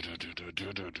 Mm-hmm.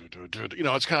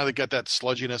 It's kind of got that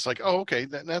sludginess. Like, oh, okay,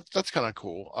 that's kind of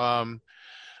cool.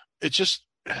 It's just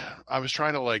I was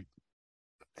trying to like.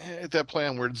 At that play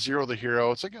on word Zero the Hero,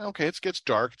 it's like, okay, it gets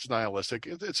dark, it's nihilistic,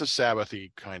 it's a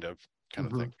Sabbathy kind of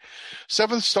kind of thing.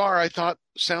 Seventh Star, I thought,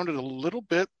 sounded a little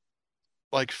bit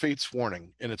like Fate's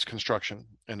Warning in its construction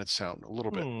and its sound, a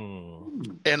little bit.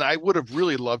 And I would have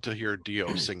really loved to hear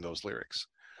Dio sing those lyrics.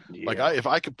 Like if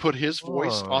I could put his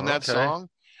voice on that song,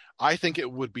 I think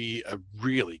it would be a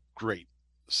really great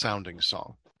sounding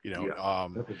song. You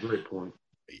know, that's a great point.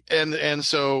 And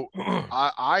so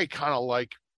I kind of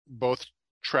like both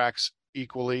tracks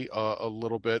equally a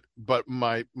little bit, but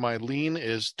my lean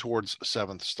is towards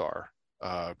Seventh Star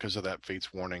because of that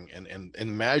Fate's Warning and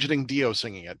imagining Dio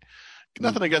singing it.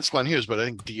 Nothing against Glenn Hughes, but I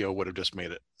think Dio would have just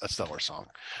made it a stellar song.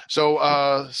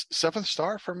 So Seventh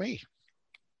Star for me.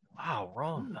 Wow,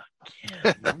 wrong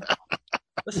again.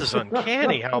 This is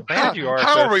uncanny how bad you are.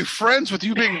 How are we friends with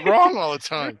you being wrong all the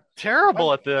time?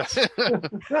 Terrible at this.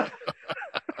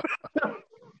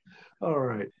 All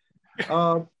right.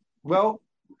 Well,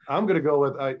 I'm going to go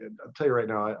with, I'll tell you right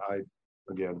now,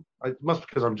 it must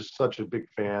because I'm just such a big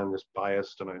fan, just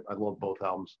biased, and I love both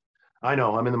albums. I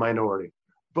know I'm in the minority,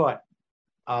 but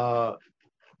I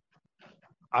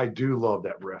do love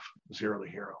that riff, Zero the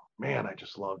Hero. Man, I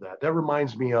just love that. That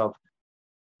reminds me of,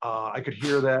 I could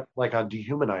hear that like on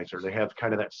Dehumanizer. They have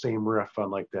kind of that same riff on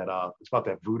like that, it's about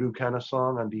that voodoo kind of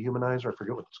song on Dehumanizer. I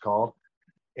forget what it's called.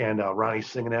 And Ronnie's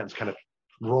singing that. It's kind of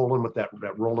rolling with that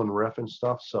rolling riff and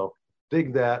stuff. So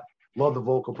dig that. Love the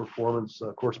vocal performance,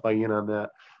 of course, by Ian on that.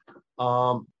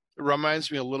 It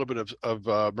reminds me a little bit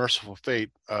of Merciful Fate,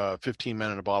 15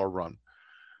 Men in a Bottle Run.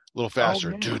 A little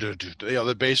faster.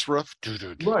 The bass riff.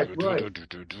 Right.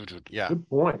 Yeah. Good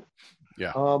point.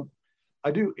 Yeah. I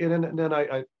do, and then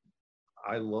I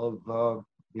love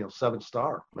Seventh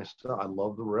Star. I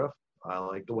love the riff. I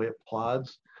like the way it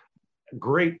plods.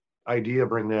 Great idea,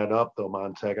 bring that up though,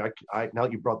 Montag. I now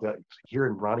that you brought that,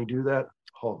 hearing Ronnie do that,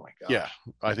 oh my god. Yeah,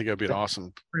 I think it'd be an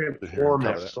awesome transform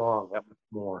that song that much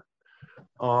more.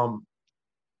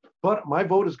 But my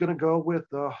vote is going to go with.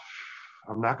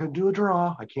 I'm not going to do a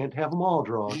draw. I can't have them all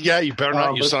draw. Yeah, you better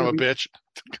not, you son of a bitch.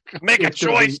 Make a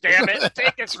choice, damn it.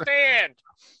 Take a stand.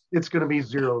 It's going to be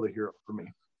Zero the Hero for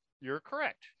me. You're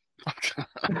correct.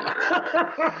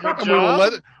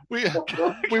 we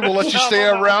will let you stay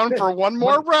around for one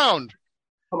more round.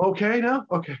 I'm okay now?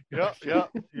 Okay. Yeah.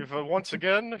 You've once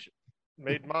again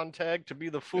made Montag to be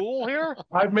the fool here.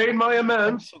 I've made my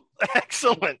amends.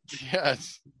 Excellent.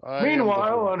 Yes.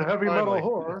 Meanwhile, on Heavy Metal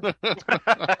Horror.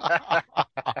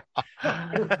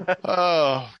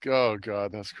 oh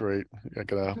God, that's great.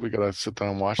 We gotta sit down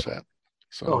and watch that.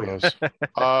 So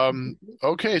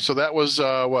okay, so that was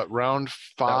round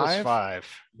 5? That was 5.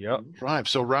 Yep. 5.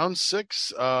 So round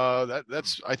 6,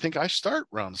 that's I think I start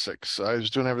round 6. I was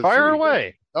doing everything. Fire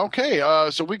away. Okay,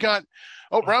 so we got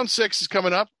round 6 is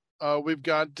coming up. We've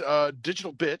got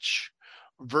Digital Bitch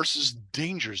versus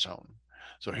Danger Zone.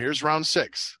 So here's round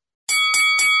 6.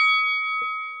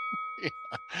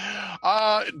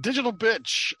 Digital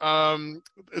Bitch.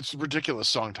 It's a ridiculous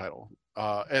song title.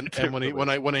 And when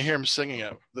I hear him singing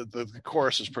it, the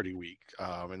chorus is pretty weak,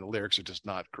 and the lyrics are just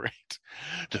not great.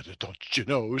 Don't you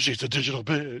know she's a digital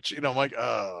bitch? I'm like,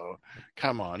 oh,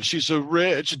 come on, she's a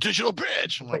rich digital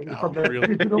bitch. I'm like, oh,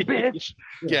 really? Digital bitch.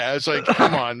 Yeah, it's like,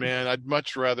 come on, man. I'd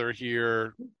much rather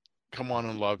hear "Come On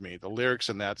and Love Me." The lyrics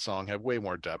in that song have way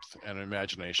more depth and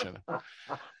imagination.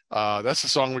 That's the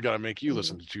song we got to make you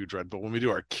listen to, Dreadbull, when we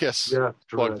do our Kiss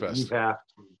Slugfest.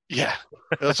 Yeah,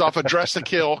 that's off of Dress to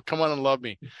Kill. Come On and Love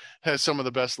Me has some of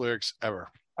the best lyrics ever.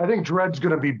 I think Dread's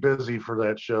going to be busy for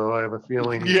that show. I have a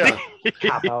feeling. Yeah.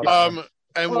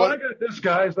 I got this,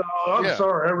 guys. I'm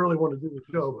sorry. I really want to do the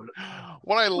show. But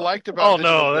what I liked about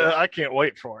I can't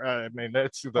wait for it. I mean,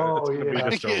 it's going to be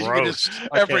just a roast.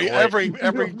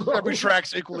 Every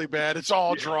track's equally bad. It's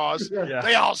all draws. Yeah.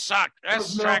 They all suck.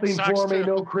 There's nothing for me.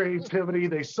 No creativity.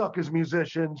 They suck as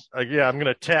musicians. I'm going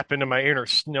to tap into my inner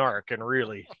snark and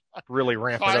really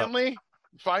ramp it up.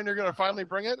 You're going to finally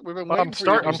bring it? We've been I'm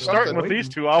starting with these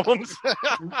 2 albums.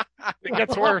 It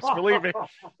gets worse, believe me.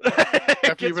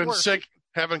 After you've been sick,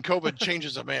 having COVID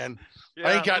changes a man. Yeah.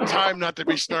 I ain't got time not to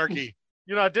be snarky.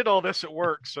 I did all this at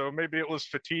work, so maybe it was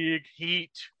fatigue,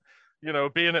 heat,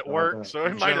 being at work. So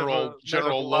it might have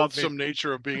general loathsome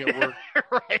nature of being at work.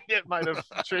 Right. It might have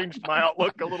changed my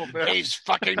outlook a little bit. These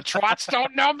fucking trots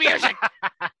don't know music.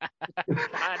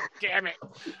 God damn it.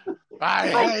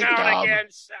 I broke down again,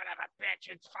 son of a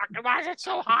bitch. It's fucking, why is it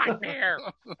so hot in here?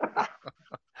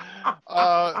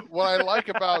 What I like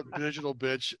about Digital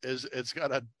Bitch is it's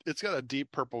got a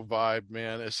Deep Purple vibe,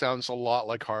 man. It sounds a lot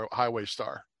like Highway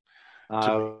Star. It's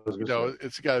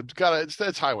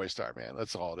Highway Star, man.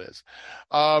 That's all it is.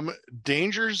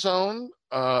 Danger Zone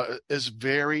is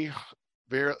very,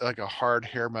 very like a hard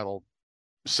hair metal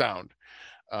sound.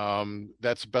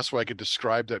 That's the best way I could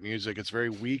describe that music. It's very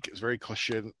weak. It's very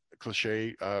cliche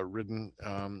ridden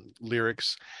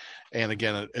lyrics. And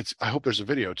again, I hope there's a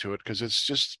video to it, because it's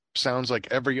just sounds like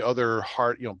every other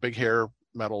big hair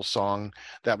metal song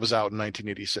that was out in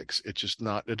 1986.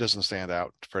 It doesn't stand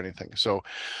out for anything. So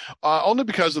only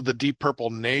because of the Deep Purple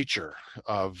nature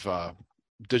of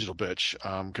Digital Bitch,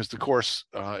 because the chorus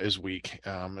is weak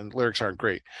and lyrics aren't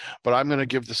great. But I'm going to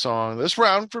give the song, this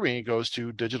round for me goes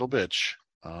to Digital Bitch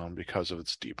because of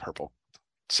its Deep Purple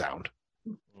sound.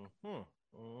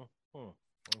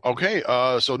 Okay,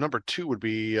 so number 2 would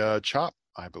be Chop,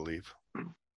 I believe.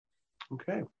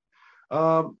 Okay.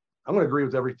 I'm going to agree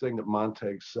with everything that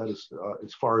Montag said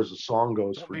as far as the song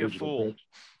goes. Don't for be a Digital fool.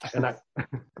 Bitch. And I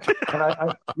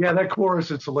yeah, that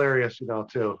chorus, it's hilarious,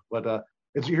 too. But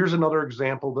here's another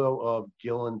example, though, of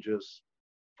Gillan just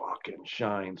fucking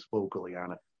shines vocally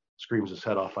on it. Screams his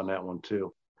head off on that one,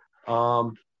 too.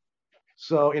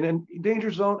 So, and in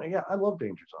Danger Zone, yeah, I love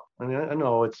Danger Zone. I mean, I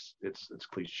know it's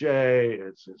cliche.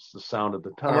 It's the sound of the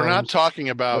time. We're not talking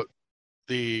about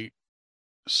the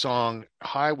song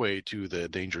 "Highway to the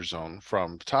Danger Zone"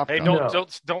 from Top Gun. Hey,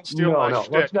 don't steal my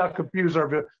shtick. Let's not confuse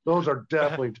our. Those are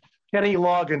definitely Kenny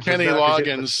Loggins.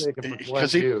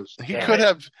 Because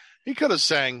he could have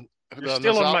sang. You're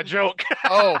stealing my joke.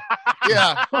 Oh,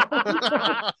 yeah.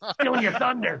 Stealing your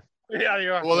thunder. Yeah,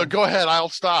 you are. Well, then go ahead. I'll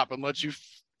stop and let you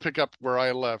pick up where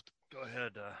I left. Go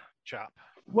ahead, Chop.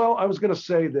 Well, I was going to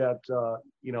say that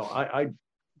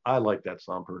I like that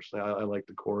song personally. I like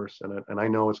the chorus, and I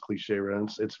know it's cliche ridden.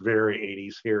 It's very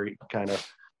 80s hairy kind of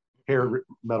hair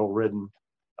metal ridden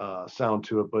sound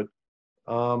to it. But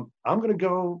I'm going to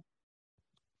go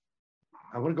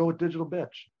with Digital Bitch.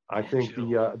 I think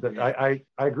I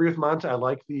agree with Monta. I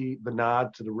like the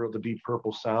nod to the Deep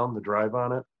Purple sound, the drive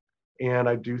on it, and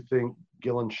I do think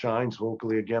Gillan shines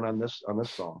vocally again on this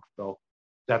song. So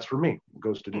that's for me. It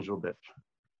goes to Digital Bitch.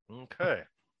 Okay.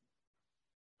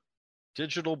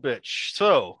 Digital Bitch.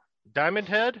 So Diamond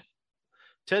Head,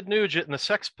 Ted Nugent, and the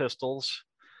Sex Pistols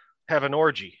have an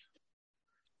orgy.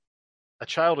 A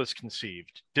child is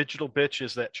conceived. Digital Bitch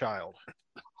is that child.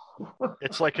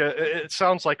 It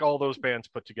sounds like all those bands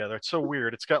put together. It's so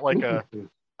weird. It's got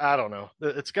I don't know.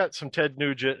 It's got some Ted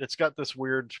Nugent. It's got this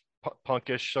weird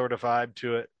punkish sort of vibe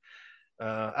to it.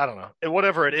 I don't know.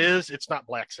 Whatever it is, it's not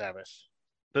Black Sabbath.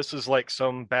 This is like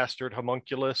some bastard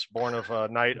homunculus born of a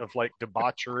night of like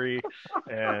debauchery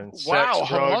and sex,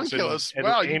 drugs, and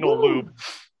anal lube.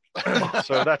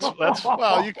 So that's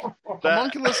wow.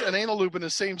 Homunculus and anal lube in the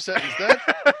same sentence. That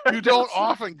you don't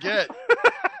often get.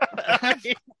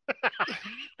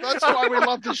 That's why we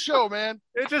love the show, man.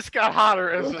 It just got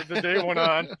hotter as the day went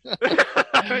on.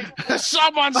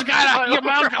 Someone's got a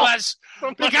homunculus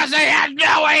because they had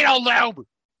no anal lube.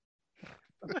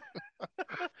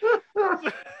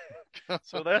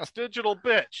 So that's Digital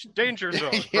Bitch. Danger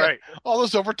Zone. Yeah. Right. All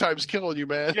this overtime's killing you,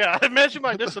 man. Yeah. Imagine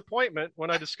my disappointment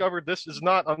when I discovered this is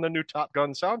not on the new Top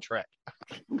Gun soundtrack.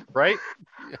 Right?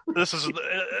 Yeah. This is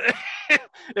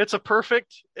it's a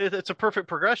perfect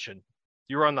progression.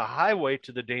 You're on the highway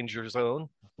to the danger zone.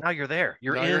 Now you're there.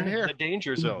 You're in the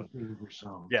danger zone.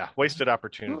 Yeah, wasted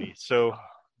opportunity. So,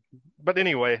 but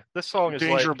anyway, this song is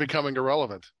danger of becoming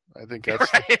irrelevant. I think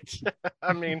that's right.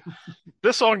 I mean,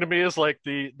 this song to me is like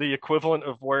the equivalent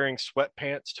of wearing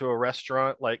sweatpants to a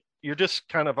restaurant. Like you're just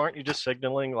aren't you just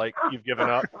signaling like you've given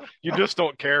up? You just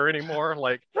don't care anymore.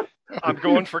 Like I'm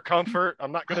going for comfort.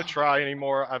 I'm not going to try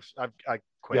anymore. I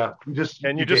quit. Yeah,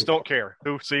 you just don't care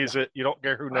who sees it. You don't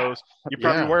care who knows. You're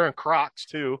probably wearing Crocs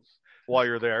too while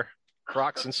you're there.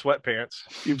 Crocs and sweatpants.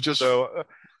 You've just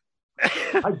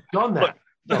I've done that.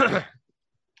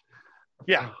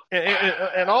 Yeah,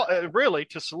 and all really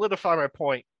to solidify my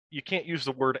point, you can't use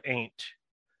the word "ain't"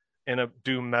 in a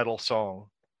doom metal song.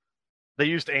 They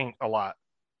used "ain't" a lot.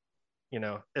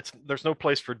 There's no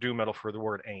place for doom metal for the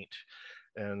word "ain't,"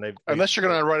 and unless you're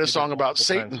going to write a song about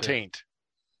Satan taint.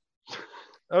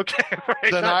 Okay,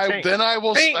 right, then I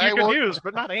will. Taint you can use,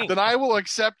 but not ain't. Then I will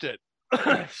accept it.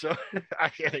 So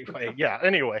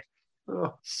anyway.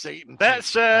 Satan. That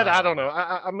said, I don't know.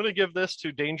 I'm going to give this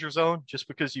to Danger Zone just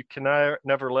because you can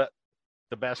never let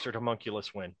the bastard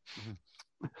homunculus win.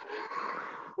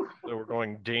 So we're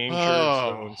going Danger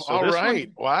Zone. So all right.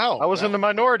 Wow. I was in the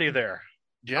minority there.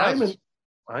 Yeah.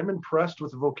 I'm impressed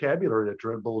with the vocabulary that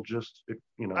Dreadbull just,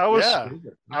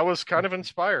 I was kind of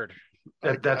inspired.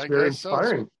 That's very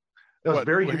inspiring. That was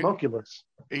very homunculus.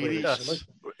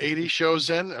 80 shows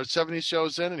in, or 70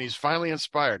 shows in, and he's finally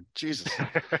inspired. Jesus.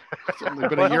 It's only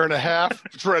been a year and a half,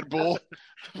 Dreadbull.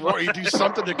 Or you do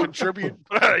something to contribute.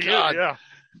 Yeah.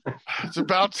 It's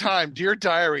about time. Dear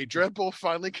Diary, Dreadbull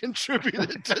finally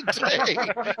contributed today.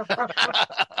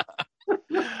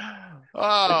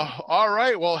 All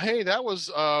right. Well, hey, that was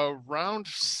round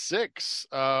 6.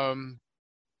 Yeah,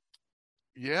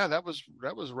 that was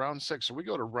round 6. So we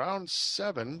go to round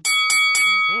 7.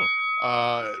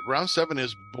 Round 7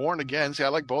 is Born Again. See, I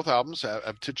like both albums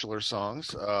have titular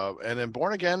songs. And then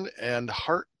Born Again and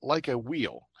Heart Like a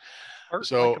Wheel.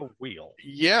 Like a wheel.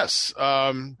 Yes.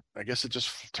 I guess it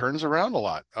just turns around a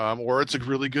lot. Or it's a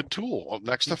really good tool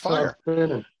next to fire.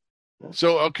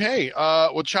 So, okay.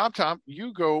 Well, Chop Top,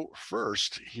 you go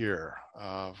first here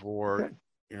for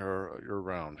your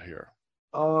round here.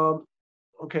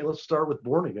 Okay, let's start with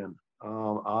Born Again.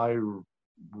 I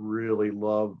really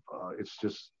love, it's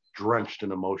just drenched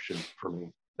in emotion for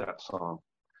me, that song.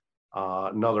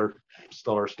 Another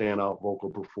stellar standout vocal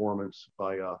performance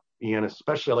by Ian.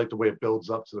 Especially I like the way it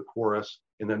builds up to the chorus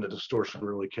and then the distortion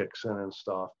really kicks in and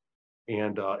stuff.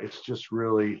 And it's just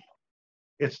really,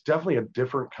 it's definitely a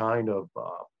different kind of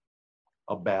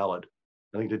a ballad.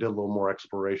 I think they did a little more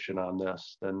exploration on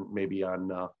this than maybe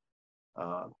on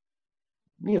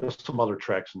some other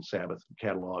tracks in Sabbath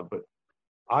catalog. But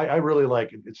I really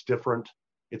like it. It's different.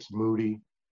 It's moody,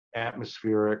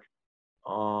 atmospheric,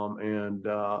 and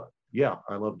I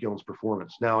love Gillan's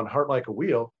performance. Now, in Heart Like a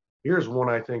Wheel, here's one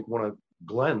I think one of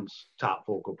Glenn's top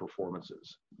vocal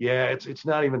performances. Yeah, it's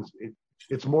not even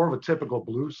it's more of a typical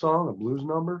blues song, a blues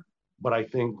number, but I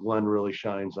think Glenn really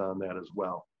shines on that as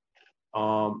well.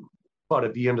 But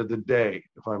at the end of the day,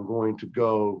 if I'm going to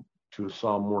go to a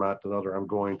song more not than another, I'm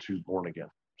going to Born Again.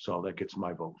 So that gets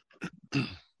my vote.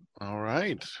 All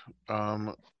right.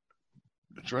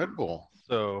 Dreadbull.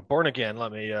 So Born Again,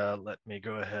 let me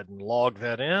go ahead and log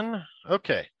that in.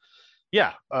 Okay.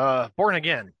 Yeah, Born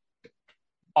Again.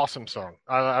 Awesome song.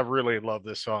 I really love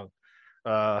this song.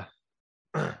 There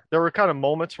were kind of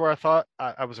moments where I thought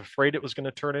I was afraid it was going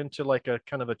to turn into like a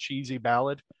kind of a cheesy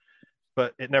ballad,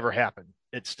 but it never happened.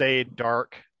 It stayed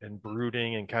dark and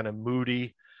brooding and kind of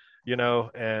moody,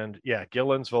 and yeah,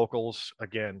 Gillan's vocals,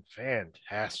 again,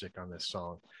 fantastic on this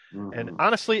song. Mm-hmm. And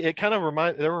honestly, it kind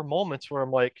of there were moments where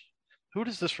I'm like, who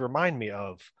does this remind me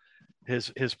of?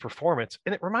 His performance,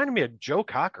 and it reminded me of Joe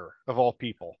Cocker of all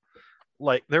people.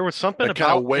 Like there was something about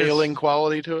kind of wailing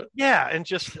quality to it. Yeah, and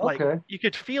just like you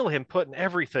could feel him putting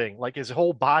everything, like his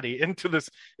whole body into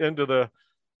the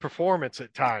performance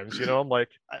at times. I'm like,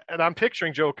 and I'm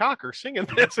picturing Joe Cocker singing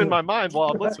this in my mind while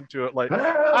I'm listening to it. Like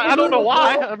I don't know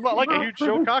why. I'm not like a huge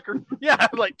Joe Cocker. Yeah,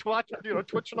 like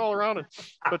twitching all around it.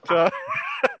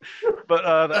 But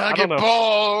I don't know.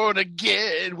 Born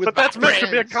again with. But that's meant to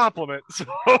be a compliment. So.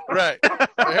 Right.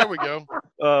 There we go.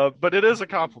 But it is a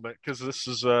compliment because this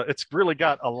is it's really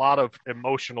got a lot of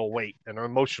emotional weight and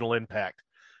emotional impact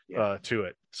to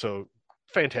it. So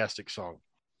fantastic song.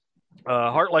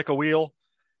 Heart Like a Wheel.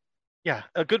 Yeah,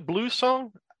 a good blues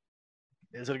song.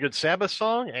 Is it a good Sabbath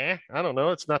song? I don't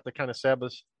know. It's not the kind of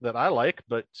Sabbath that I like,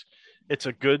 but it's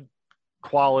a good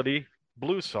quality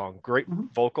blues song. Great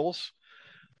vocals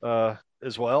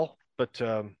as well. But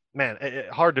man,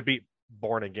 hard to beat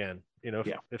Born Again.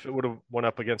 If it would have went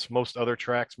up against most other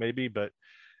tracks, maybe. But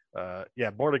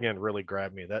Born Again really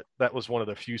grabbed me. That was one of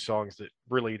the few songs that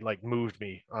really like moved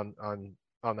me on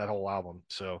that whole album.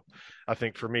 So I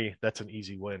think for me, that's an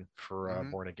easy win for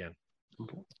Born Again.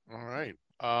 Okay. All right.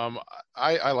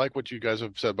 I like what you guys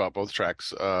have said about both tracks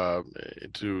to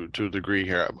a degree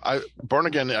here. Born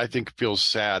Again, I think, feels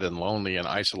sad and lonely and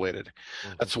isolated.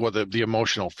 Mm-hmm. That's what the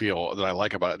emotional feel that I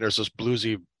like about it. There's this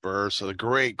bluesy verse, a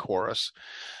great chorus.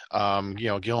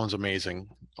 Gillan's amazing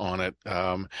on it.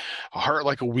 Heart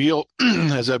Like a Wheel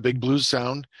has that big blues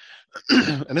sound,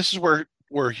 and this is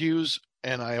where Hughes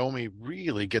and Iommi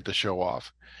really get to show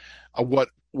off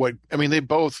they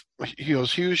both.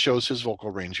 Hughes shows his vocal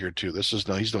range here too.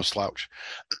 He's no slouch.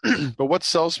 But what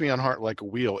sells me on Heart Like a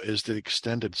Wheel is the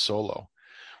extended solo.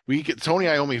 Tony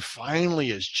Iommi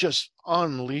finally is just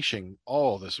unleashing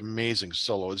all this amazing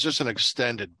solo. It's just an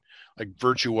extended, like,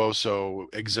 virtuoso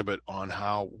exhibit on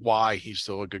why he's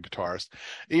still a good guitarist,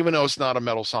 even though it's not a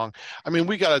metal song.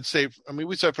 We gotta say,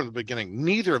 we said from the beginning,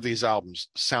 neither of these albums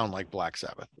sound like Black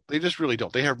Sabbath. They just really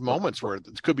don't. They have moments where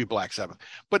it could be Black Sabbath,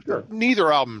 but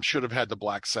neither album should have had the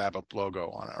Black Sabbath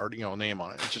logo on it or name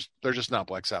on it. They're just not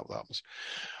Black Sabbath albums.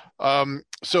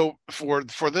 So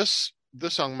for this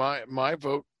song, my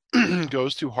vote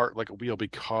goes to Heart Like a Wheel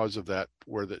because of that,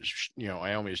 where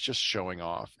Iommi is just showing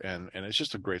off, and it's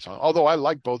just a great song. Although I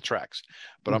like both tracks,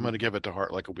 but I'm going to give it to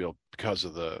Heart Like a Wheel because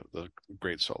of the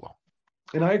great solo.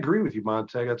 And I agree with you,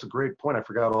 Montag. That's a great point. I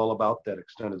forgot all about that.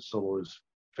 Extended solo is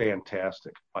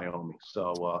fantastic, Iommi.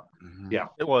 So yeah,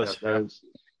 it was.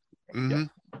 Mm-hmm.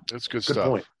 That's good Good stuff.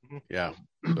 point. Yeah.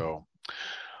 So,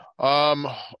 all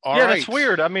yeah, right. that's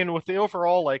weird. I mean, with the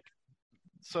overall, like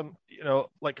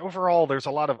overall, there's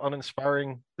a lot of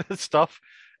uninspiring stuff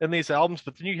in these albums,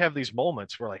 but then you have these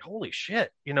moments where like, holy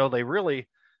shit, they really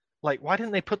like, why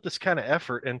didn't they put this kind of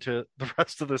effort into the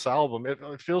rest of this album?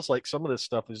 It feels like some of this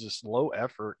stuff is just low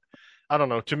effort. I don't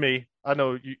know. To me, I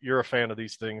know you're a fan of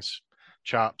these things,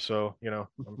 Chop. So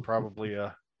I'm probably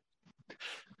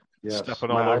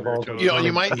stepping all over your toes.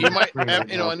 You might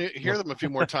have, and hear them a few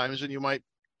more times, and you might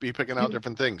be picking out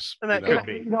different things. And that could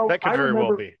be. That could very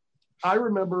well be. I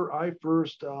remember a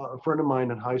friend of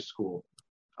mine in high school.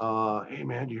 Hey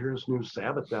man, you hear this new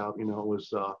Sabbath out? It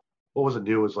was what was it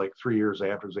new? It was like 3 years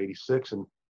after, it was 86, and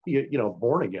he,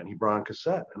 Born Again, he brought on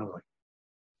cassette, and I was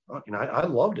like, I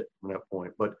loved it from that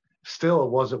point, but still, it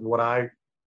wasn't what I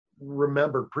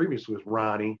remembered previously with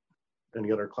Ronnie and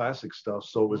the other classic stuff.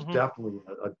 So it was definitely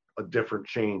a different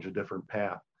change, a different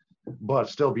path. But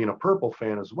still, being a Purple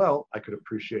fan as well, I could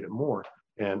appreciate it more.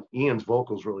 And Ian's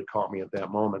vocals really caught me at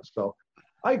that moment. So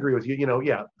I agree with you.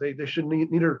 They should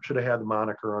neither should have had the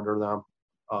moniker under them,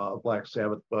 Black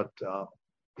Sabbath, but.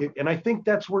 And I think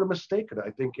that's where the mistake is. I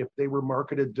think if they were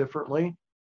marketed differently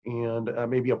and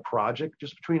maybe a project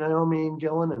just between Iommi and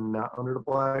Gillan and not under the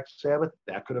Black Sabbath,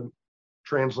 that could have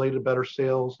translated better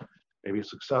sales, maybe a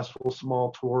successful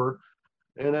small tour.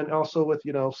 And then also with,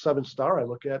 7 Star, I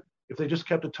look at if they just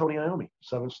kept it Tony Iommi,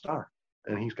 7 Star,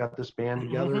 and he's got this band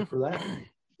together for that,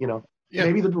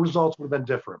 maybe the results would have been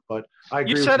different, but I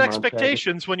agree. You set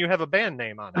expectations when you have a band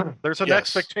name on it. There's an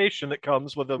expectation that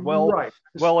comes with a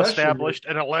well-established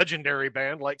and a legendary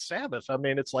band like Sabbath. I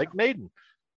mean, it's like Maiden.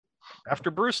 After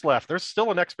Bruce left, there's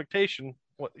still an expectation,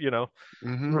 when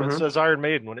it says Iron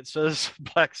Maiden, when it says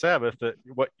Black Sabbath, that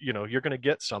you're going to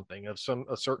get something of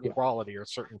a certain quality or a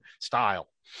certain style.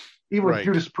 Even with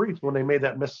Judas Priest, when they made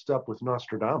that misstep with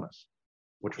Nostradamus,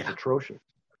 which was atrocious.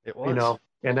 It was.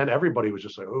 And then everybody was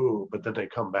just like, oh, but then they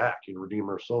come back and redeem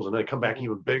their souls, and they come back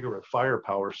even bigger with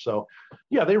firepower. So,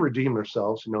 they redeem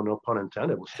themselves, no pun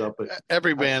intended with stuff. But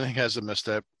every band has a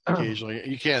misstep occasionally.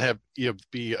 You can't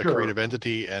be a creative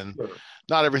entity, and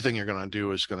not everything you're going to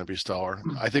do is going to be stellar.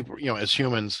 I think, as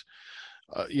humans,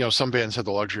 some bands have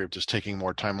the luxury of just taking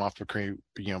more time off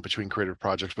between creative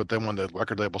projects. But then when the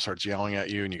record label starts yelling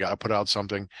at you and you got to put out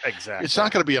something, exactly, it's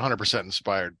not going to be 100%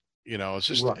 inspired. It's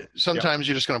just sometimes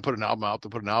you're just going to put an album out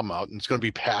and it's going to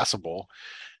be passable.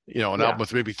 An album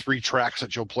with maybe 3 tracks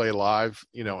that you'll play live,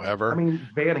 ever. I mean,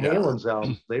 Van Halen's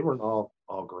albums, they weren't all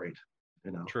great.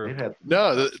 True.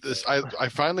 I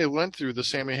finally went through the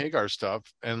Sammy Hagar stuff,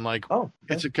 and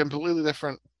it's a completely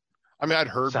different. I mean, I'd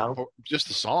heard just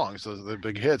the songs, the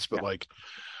big hits, but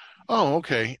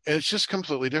okay, it's just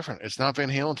completely different. It's not Van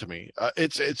Halen to me.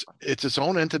 It's its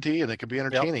own entity, and it can be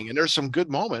entertaining, and there's some good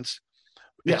moments.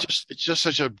 It's just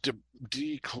such a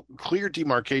clear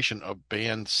demarcation of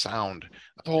band sound.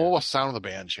 The whole sound of the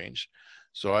band changed.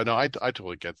 So I know I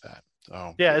totally get that.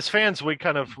 So as fans, we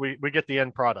kind of we get the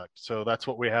end product, so that's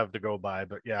what we have to go by.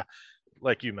 But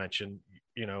like you mentioned,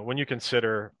 when you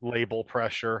consider label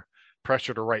pressure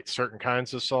to write certain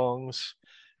kinds of songs,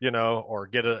 or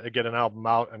get an album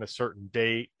out on a certain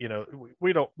date,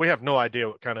 we have no idea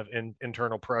what kind of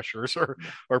internal pressures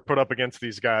are put up against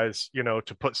these guys,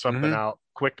 to put something out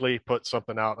quickly, put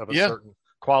something out of a certain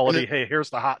quality. Hey, here's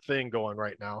the hot thing going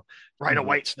right now. Write a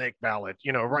Whitesnake ballad.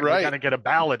 You got to get a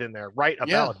ballad in there. Write a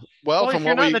ballad. Well, if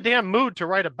you're not in the damn mood to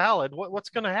write a ballad, what's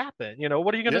going to happen?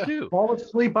 What are you going to do? Fall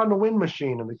asleep on the wind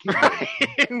machine and the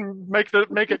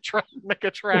keyboard. make a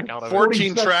track out of it.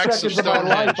 14 tracks of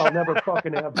Stonehenge. I'll never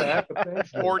fucking have back.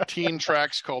 14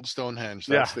 tracks called Stonehenge.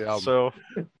 That's the album. So.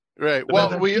 Right.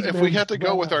 Well, if we had to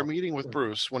go with our meeting with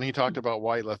Bruce, when he talked about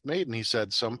why he left Maiden, he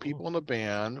said some people in the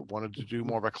band wanted to do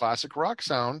more of a classic rock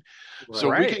sound. So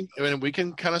we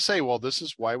can kind of say, well, this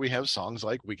is why we have songs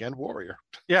like Weekend Warrior.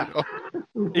 Yeah.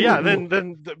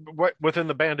 Then within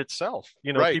the band itself,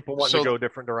 people want to go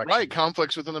different directions. Right.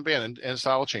 Conflicts within the band and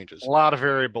style changes. A lot of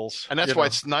variables. And that's why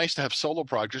it's nice to have solo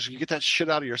projects. You get that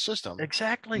shit out of your system.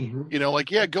 Exactly.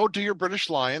 Go do your British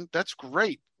Lion. That's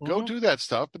great. Go do that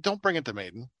stuff, but don't bring it to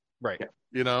Maiden. Right.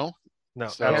 No,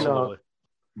 absolutely.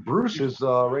 Bruce is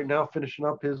right now finishing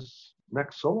up his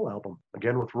next solo album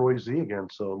again with Roy Z again.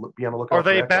 So be on the lookout. Are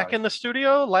they back in the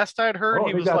studio? Last I'd heard,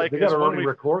 he was they got already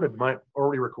recorded. My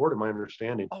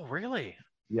understanding. Oh, really?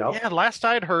 Yep. Yeah. Last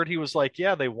I'd heard, he was like,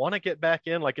 they want to get back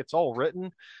in, like it's all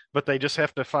written, but they just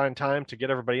have to find time to get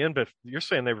everybody in. But you're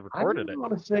saying they recorded it. I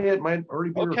want to say it might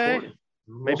already be recorded.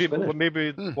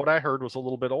 Maybe what I heard was a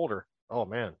little bit older. Oh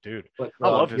man, dude, but, I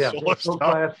love his solo stuff.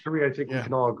 Last three, I think we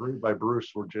can all agree by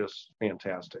Bruce were just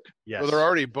fantastic. Yes, well, they're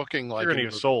already booking like Tyranny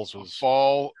of Souls was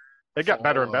fall. It got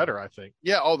better and better, I think.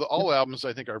 Yeah, all albums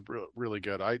I think are really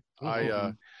good.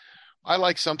 I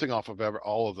like something off of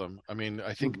all of them. I mean,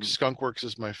 I think Skunkworks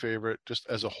is my favorite, just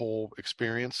as a whole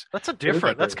experience. That's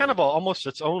that's kind of almost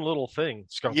its own little thing.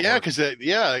 Skunkworks. Yeah, because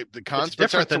the concept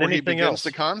different than anything else.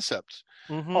 The concept.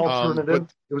 Alternative.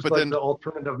 It was like the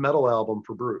alternative metal album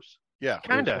for Bruce. Yeah,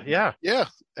 kinda. Yeah.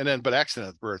 And but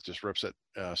Accident at Birth just rips it.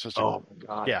 Oh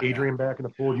God! Yeah. Adrian back in the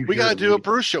fold. We got to do a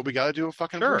Bruce show. We got to do a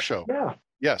fucking Bruce show. Yeah.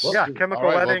 Yes. Yeah. Chemical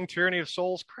Wedding, Tyranny of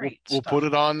Souls. Great. We'll put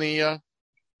it on the.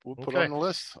 We'll put it on the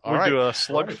list. All right. Do a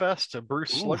Slugfest, a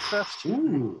Bruce Slugfest.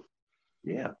 Ooh.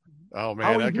 Yeah. Oh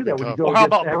man, that could be tough. Well, how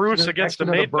about Bruce against a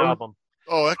Maiden album?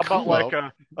 Oh, that how about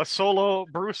like a solo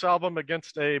Bruce album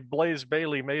against a Blaze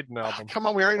Bayley Maiden album? Come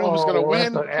on, we already know who's going to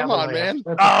win. Come on, man.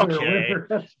 Okay.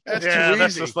 That's too easy.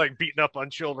 That's just like beating up on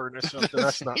children or something.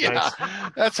 That's not nice.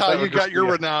 That's how you got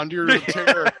your renowned. You're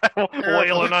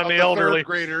wailing on the elderly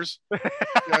graders.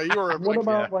 Yeah, you were. What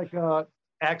about like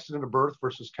Accident of Birth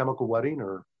versus Chemical Wedding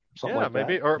or something like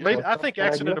maybe, that? or maybe I think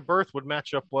Accident of Birth would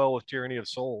match up well with Tyranny of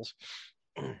Souls.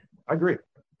 I agree.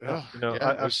 Yeah,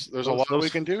 there's a lot we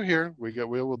can do here.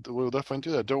 We'll definitely do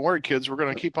that. Don't worry, kids. We're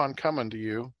going to keep on coming to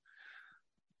you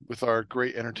with our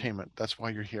great entertainment. That's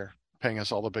why you're here, paying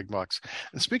us all the big bucks.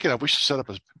 And speaking of, we should set up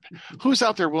who's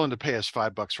out there willing to pay us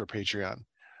 $5 for Patreon?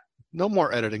 No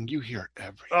more editing. You hear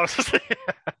everything.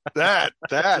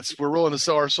 That's we're willing to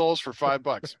sell our souls for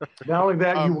 $5. Not only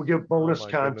that, you will get bonus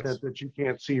content that you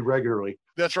can't see regularly.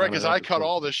 That's right, because I cut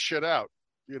all this shit out.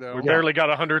 You know, we barely got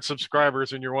 100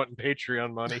 subscribers, and you're wanting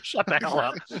Patreon money. Shut the hell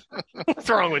up! What's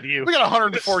wrong with you? We got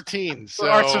 114. So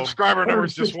our subscriber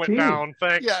numbers just went down.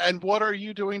 Thanks. Yeah, and what are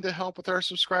you doing to help with our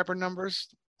subscriber numbers,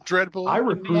 Dreadbull? I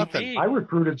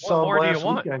recruited some last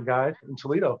weekend, guys, in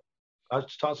Toledo. I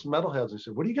was taught some metalheads. They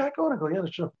said, "What do you got going?" I go, "Yeah,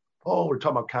 the show." Oh, we're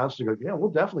talking about constant. I go, "Yeah,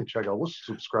 we'll definitely check out. We'll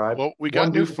subscribe." Well, we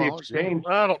got new followers.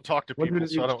 I don't talk to people,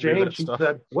 so I don't do that stuff.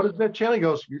 Said, "What is that channel?" He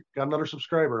goes, "You got another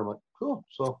subscriber." I'm like, "Cool."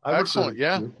 So excellent.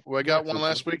 Yeah, well, I got one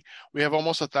last week. We have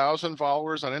almost 1,000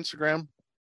 followers on Instagram.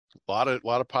 A lot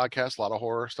of podcasts, a lot of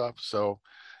horror stuff. So,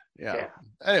 yeah.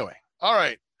 Anyway, all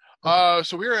right.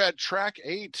 So we're at track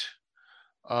 8.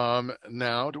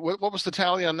 Now, what was the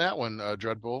tally on that one,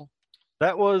 Dreadbull?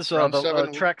 That was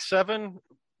track 7.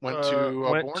 Went to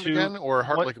Born Again or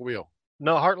Heart Like a Wheel?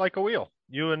 No, Heart Like a Wheel.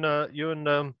 You and no,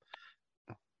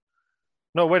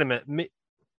 wait a minute. Me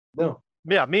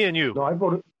and you. No, I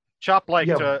voted. Chop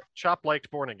liked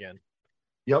Born Again.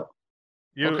 Yep.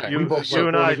 You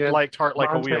and I liked Heart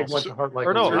Like a Wheel.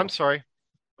 I'm sorry.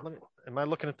 Am I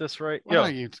looking at this right?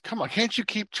 Yeah. Come on, can't you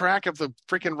keep track of the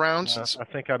freaking rounds? I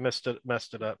think I messed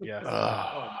it up.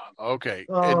 Yeah. Okay.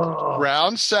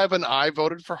 Round 7, I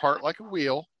voted for Heart Like a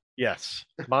Wheel. Yes.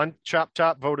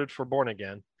 Chop voted for Born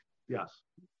Again. Yes.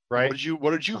 Right.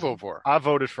 What did you vote for? I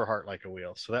voted for Heart Like a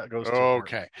Wheel. So that goes to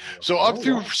okay. So up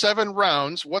through 7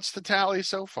 rounds, what's the tally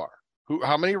so far?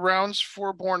 How many rounds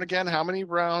for Born Again? How many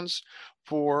rounds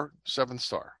for Seventh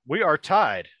Star? We are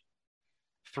tied.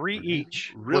 3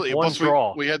 each. Really? With one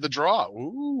draw. We had the draw.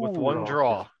 Ooh. With one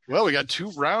draw. Well, we got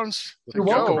 2 rounds to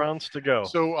go.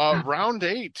 So round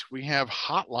 8, we have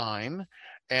Hotline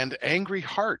and Angry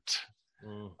Heart.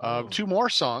 2 more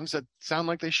songs that sound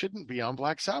like they shouldn't be on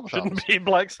Black Sabbath. Shouldn't be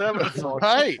Black Sabbath songs.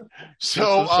 Right.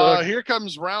 So here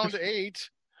comes round 8.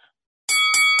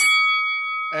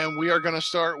 And we are going to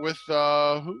start with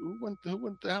who went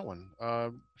that one? I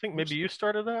think maybe you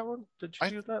started that one. Did you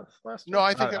do that last one? No,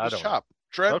 I think that was Chop.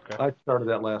 Dread? Okay. I started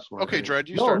that last one. Okay, Dread,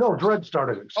 you started. No, Dread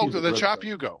started it. Then Chop,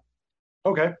 you go.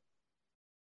 Okay.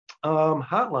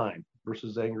 Hotline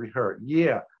versus Angry Heart.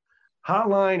 Yeah.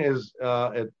 Hotline is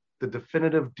the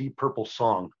definitive Deep Purple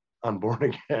song on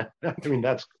Born Again. I mean,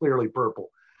 that's clearly Purple.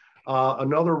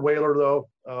 Another Wailer, though,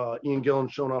 Ian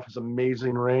Gillan showing off his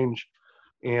amazing range,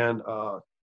 and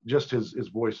just his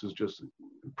voice is just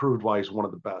proved why he's one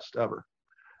of the best ever.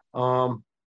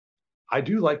 I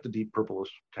do like the Deep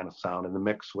Purple-ish kind of sound in the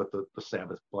mix with the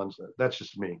Sabbath blends. That's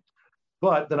just me.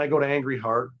 But then I go to Angry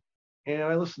Heart, and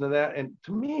I listen to that, and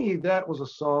to me, that was a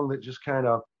song that just kind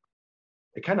of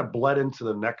bled into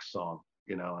the next song,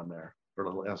 on there for the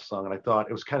last song. And I thought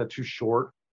it was kind of too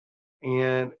short.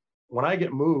 And when I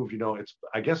get moved, it's,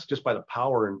 I guess, just by the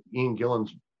power and Ian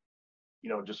Gillan's,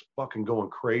 just fucking going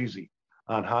crazy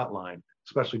on Hotline,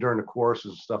 especially during the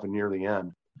choruses and stuff and near the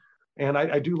end. And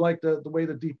I do like the way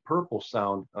the Deep Purple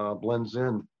sound blends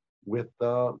in with,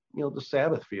 the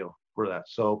Sabbath feel for that.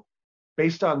 So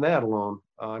based on that alone,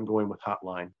 I'm going with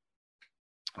Hotline.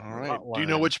 All right. Hotline. Do you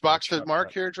know which box to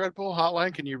mark here, Dreadbull?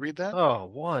 Hotline? Can you read that? Oh,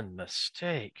 one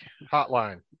mistake.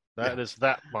 Hotline. That is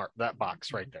that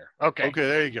box right there. Okay. Okay,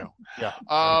 there you go. Yeah.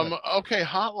 Okay,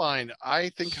 Hotline. I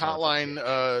think Son of a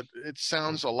Hotline, it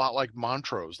sounds a lot like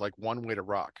Montrose, like One Way to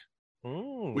Rock,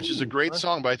 which is a great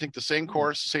song, but I think the same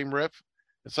chorus, same riff.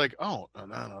 It's like, oh, no,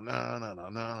 no, no, no, no,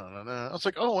 no, no, no. It's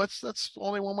like, oh, that's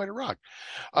only One Way to Rock.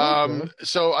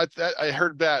 So I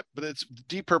heard that, but it's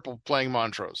Deep Purple playing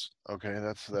Montrose. Okay,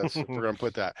 that's we're gonna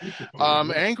put that.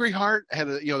 Angry Heart had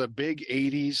the big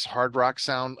 '80s hard rock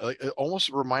sound. It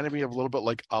almost reminded me of a little bit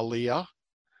like Aaliyah,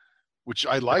 which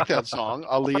I like that song,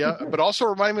 Aaliyah, but also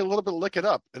reminded me a little bit of Lick It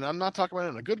Up, and I'm not talking about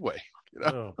it in a good way.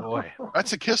 Oh boy,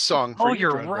 that's a Kiss song.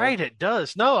 You're right. It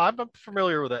does. No, I'm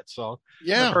familiar with that song.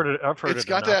 Yeah, I've heard it. It's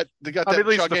got that. They got that. At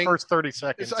least chugging. the first 30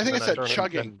 seconds. I think it's that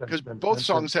chugging because both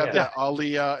songs have that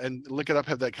Aaliyah and Lick It Up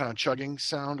have that kind of chugging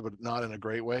sound, but not in a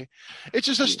great way. It's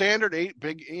just a standard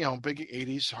big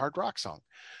 '80s hard rock song.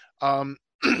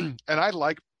 And I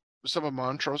like some of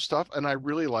Montrose stuff, and I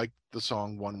really like the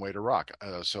song "One Way to Rock."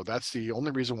 So that's the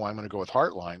only reason why I'm going to go with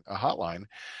Hotline,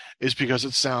 is because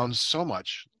it sounds so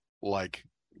much like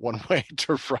One Way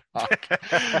to Rock.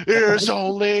 There's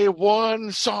only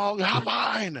one song,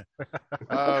 Hotline.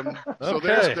 So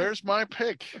there's my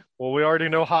pick. Well, we already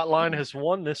know Hotline has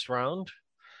won this round.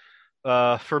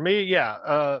 For me,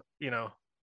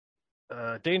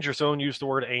 Danger Zone used the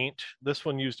word ain't. This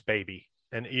one used baby,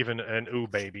 and even an ooh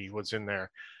baby was in there.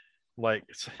 Like,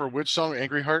 for which song?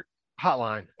 Angry Heart?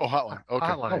 Hotline. Oh, Hotline. Okay.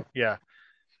 Hotline. Yeah.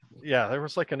 Yeah, there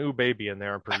was like an ooh baby in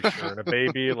there, I'm pretty sure. And a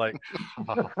baby, like,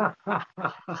 come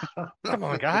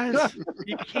on, guys.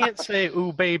 You can't say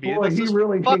ooh baby. Boy, this is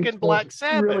really fucking Black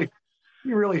Sabbath.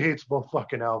 He really hates both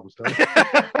fucking albums, doesn't he?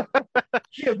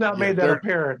 He has not made that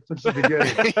apparent since the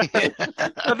beginning.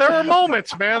 There are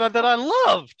moments, man, that I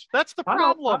loved. That's the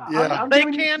problem. They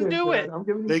can do it.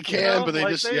 They can, but they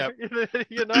just,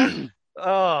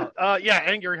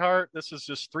 Angry Heart. This is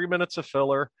just 3 minutes of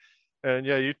filler. And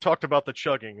yeah, you talked about the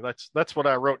chugging. That's what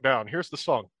I wrote down. Here's the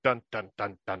song. Dun dun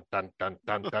dun dun dun dun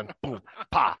dun dun boom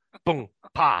pa boom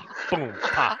pa boom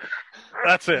pa.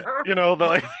 That's it.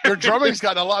 Your drumming's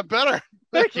gotten a lot better.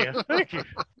 Thank you.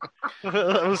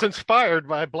 I was inspired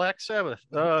by Black Sabbath.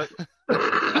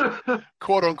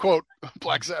 Quote unquote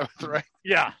Black Sabbath, right?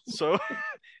 Yeah. So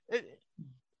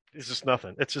it's just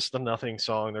nothing. It's just a nothing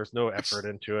song. There's no effort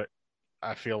into it.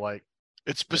 I feel like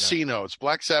it's Pacino. It's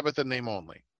Black Sabbath in name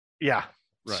only. Yeah.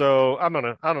 Right. So I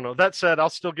don't know. That said, I'll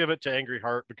still give it to Angry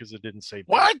Heart because it didn't say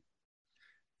what?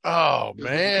 Oh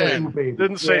man.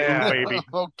 Didn't say baby.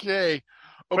 Okay.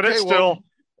 But it's still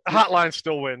Hotline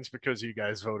still wins because you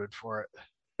guys voted for it.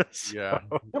 So.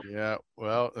 Yeah.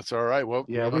 Well, that's all right. Well,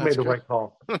 we made the right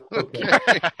call. Okay.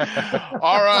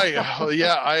 All right.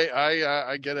 Yeah,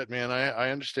 I get it, man. I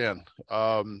understand.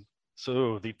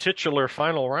 So the titular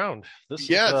final round.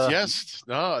 Yes.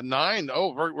 9.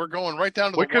 Oh, we're going right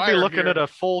down to the wire. We could be looking at a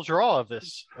full draw of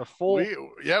this. We're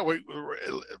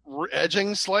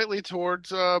edging slightly towards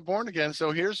Born Again.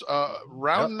 So here's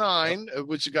round 9,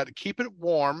 which you got to Keep It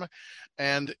Warm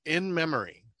and In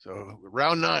Memory. So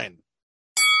round 9.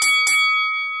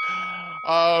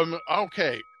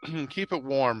 Okay. Keep It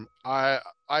Warm.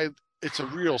 It's a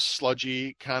real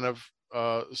sludgy kind of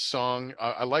song.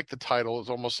 I like the title. It's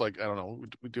almost like, I don't know,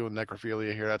 we do a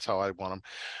necrophilia here. That's how I want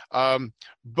them.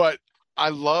 But I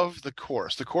love the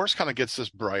chorus. The chorus kind of gets this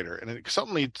brighter, and it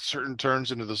suddenly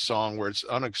turns into the song where it's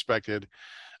unexpected.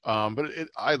 But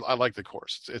I like the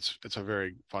chorus. It's a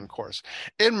very fun chorus.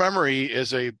 In Memory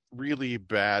is a really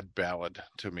bad ballad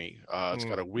to me. It's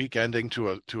got a weak ending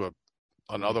to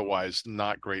an otherwise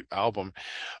not great album.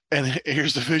 And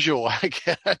here's the visual I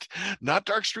get. Not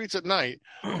Dark Streets at Night.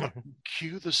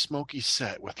 Cue the smoky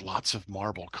set with lots of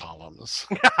marble columns.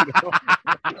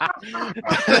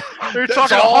 You're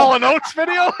talking a Hall & Oates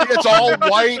video? It's all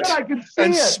white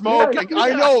and smoke.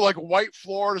 I know, like white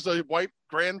floors, a white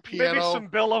grand piano. Maybe some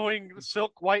billowing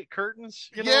silk white curtains.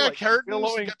 Curtains.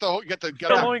 Get the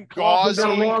gauzy curtains.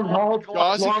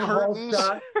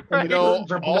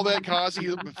 All that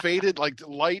gauzy faded, like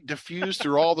light diffused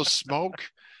through all the smoke.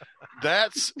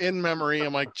 That's In Memory.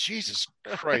 I'm like, Jesus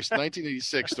Christ,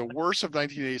 1986, the worst of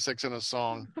 1986 in a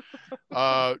song.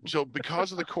 So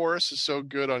because of the chorus is so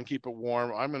good on Keep It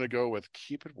Warm, I'm going to go with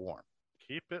Keep It Warm.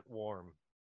 Keep It Warm.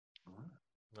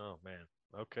 Oh, man.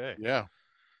 Okay. Yeah.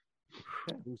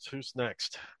 Who's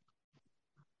next?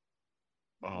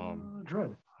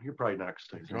 Dread. You're probably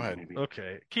next. Go ahead.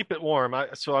 Okay. Keep It Warm.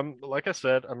 I'm like I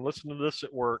said, I'm listening to this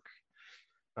at work.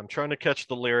 I'm trying to catch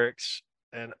the lyrics.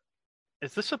 And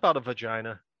is this about a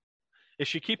vagina? Is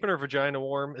she keeping her vagina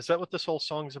warm? Is that what this whole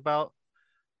song's about?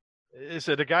 Is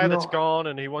it a guy that's gone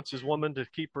and he wants his woman to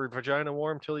keep her vagina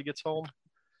warm till he gets home?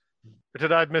 Or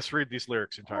did I misread these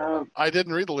lyrics entirely? I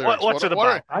didn't read the lyrics. What's it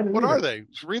about? What are they?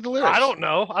 Just read the lyrics. I don't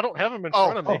know. I don't have them in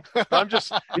front of me. I'm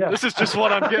just. This is just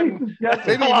what I'm getting.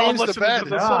 Maybe he means the bed,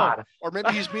 song. or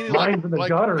maybe he's meaning Mine's in the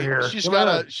gutter here. She's got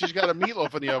a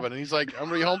meatloaf in the oven, and he's like, "I'm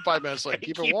gonna be home 5 minutes. Like,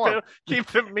 keep it warm.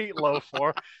 Keep the meatloaf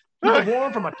warm. Keep it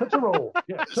warm from a Tootsie Roll.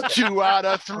 Yeah. 2 out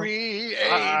of 3,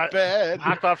 a bed."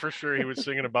 I thought for sure he was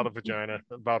singing about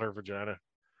her vagina.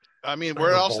 I mean,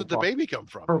 where else did the baby come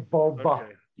from? Her vulva.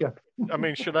 Okay. Yeah. I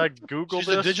mean, should I Google She's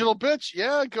this? a digital bitch.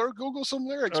 Yeah, go Google some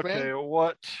lyrics, man. Okay,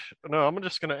 what? No, I'm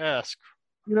just going to ask.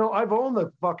 I've owned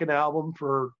the fucking album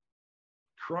for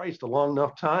Christ a long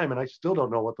enough time, and I still don't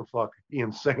know what the fuck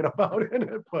Ian's singing about in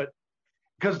it. But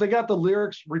because they got the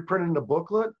lyrics reprinted in the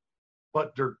booklet,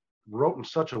 but they're wrote in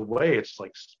such a way it's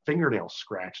like fingernails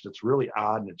scratched. It's really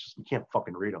odd, and it's just you can't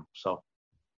fucking read them. So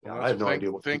I have no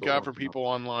idea what. Thank God for people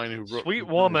online who wrote. Sweet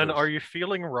woman, are you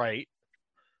feeling right?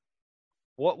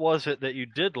 What was it that you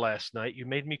did last night? You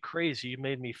made me crazy. You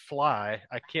made me fly.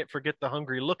 I can't forget the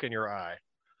hungry look in your eye.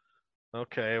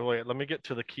 Okay, wait, let me get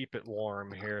to the keep it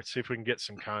warm here. Let's see if we can get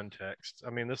some context. I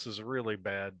mean, this is really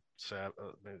bad stuff.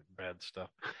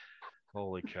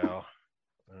 Holy cow.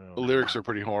 Oh, the lyrics are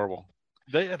pretty horrible.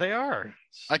 They are.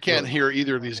 I can't hear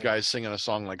either of these guys singing a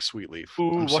song like Sweet Leaf.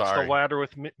 Ooh, I'm what's sorry.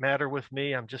 the matter with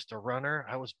me? I'm just a runner.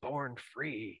 I was born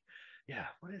free. Yeah,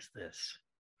 what is this?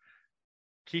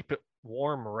 Keep it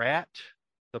warm, rat.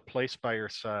 The place by your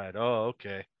side. Oh,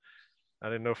 okay. I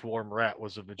didn't know if warm rat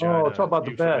was a vagina. Oh, talk about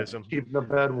euphemism. the bed. Keeping the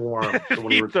bed warm.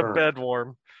 Keep the bed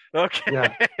warm. Okay.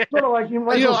 Yeah. Sort of like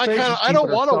I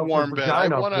don't want a warm bed. I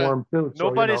want warm too.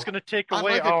 Nobody's going to take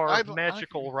away our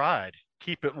magical ride.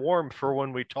 Keep it warm for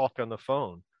when we talk on the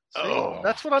phone. See,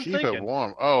 that's what I'm thinking. Keep it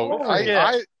warm.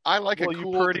 I like a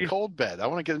cold bed. I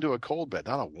want to get into a cold bed,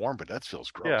 not a warm bed. That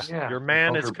feels gross. Yeah. Your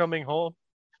man is coming home?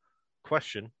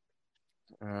 Question.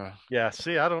 Yeah.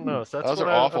 See, I don't know. Those are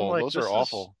awful. Those are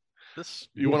awful.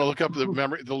 You want to look up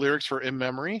the lyrics for "In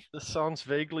Memory"? This sounds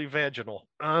vaguely vaginal.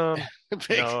 No,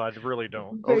 I really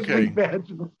don't. Okay,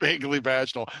 vaguely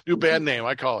vaginal. New band name,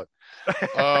 I call it.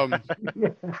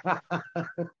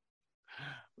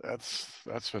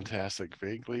 That's fantastic.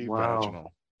 Vaguely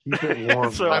vaginal. Keep it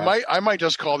warm. So, I might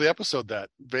just call the episode that.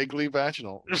 Vaguely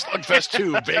vaginal. Slugfest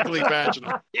 2, vaguely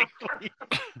vaginal.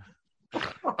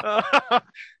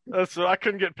 So I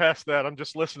couldn't get past that. I'm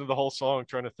just listening to the whole song,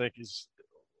 trying to think: is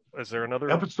there another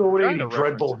episode 80?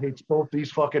 Dreadbull hates both these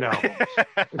fucking albums.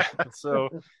 So,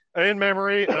 in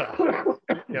memory, come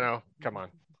on.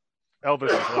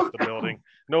 Elvis has left the building.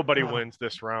 Nobody wins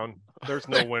this round. There's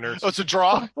no winners. Oh, it's a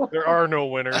draw? There are no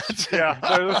winners. Yeah,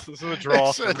 this is a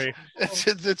draw for me.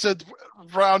 It's a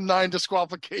round 9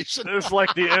 disqualification. It's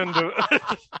like the end of.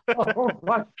 Oh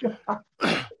my God.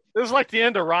 This is like the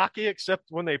end of Rocky,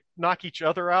 except when they knock each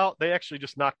other out, they actually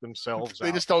just knock themselves out.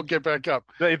 They just don't get back up.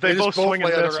 They both swing and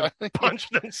miss and punch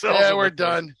themselves. Yeah, we're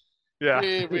done. Yeah.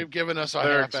 We've given us a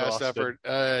half-assed effort.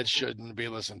 It shouldn't be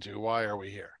listened to. Why are we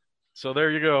here? So there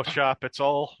you go, Chop.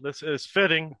 This is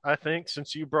fitting, I think,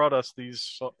 since you brought us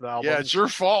these albums. Yeah, it's your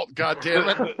fault. God damn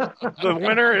it. The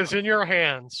winner is in your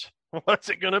hands. What's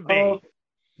it going to be?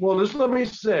 Well, just let me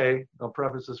say, I'll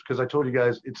preface this because I told you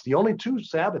guys it's the only 2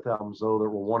 Sabbath albums though that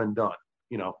were one and done.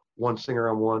 One singer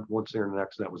on one singer on the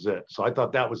next, and that was it. So I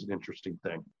thought that was an interesting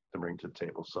thing to bring to the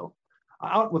table. So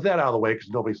with that out of the way,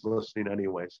 because nobody's listening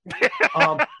anyways. We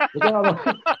have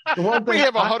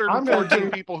 114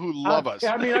 people who love us.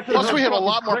 Plus, we have a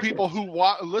lot more people who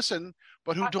listen,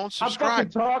 but who don't subscribe.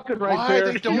 I'm talking right Why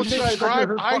there. they don't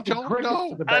subscribe, I don't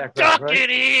know. I'm talking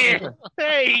here.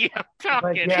 Hey, I'm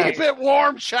talking. Keep it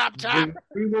warm, Chop Top.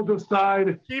 We will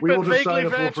decide. Keep we will it decide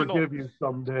if vaguely we'll forgive you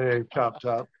someday, Chop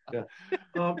Top. Yeah.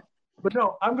 But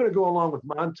no, I'm going to go along with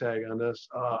Montag on this.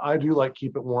 I do like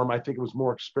Keep It Warm. I think it was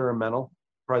more experimental,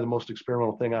 probably the most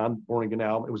experimental thing on Born Again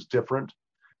album. It was different.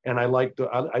 And I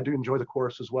do enjoy the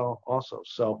chorus as well also.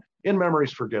 So In Memory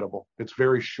is forgettable. It's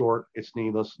very short. It's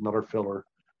needless, another filler.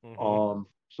 Mm-hmm.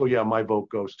 So yeah, my vote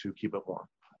goes to Keep It Warm.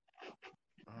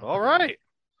 All right.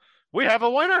 We have a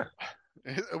winner.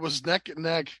 It was neck and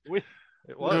neck.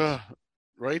 It was.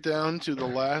 Right down to the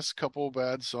last couple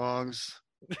bad songs.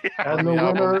 And the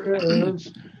winner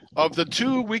is of the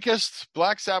 2 weakest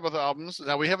Black Sabbath albums.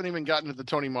 Now we haven't even gotten to the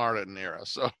Tony Martin era,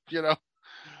 so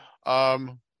I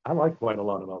like quite a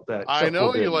lot about that. I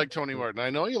know you like Tony Martin.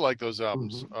 I know you like those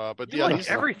albums. Mm-hmm. But you like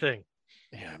everything.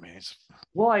 Yeah, I mean,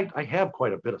 I have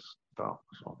quite a bit of stuff.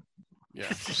 So.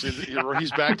 Yeah, see,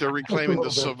 he's back to reclaiming the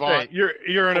savant. Hey,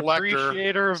 you're an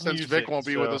appreciator of since music, Vic won't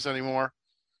be with us anymore.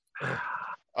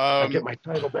 I get my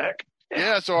title back.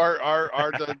 Yeah, so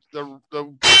the ding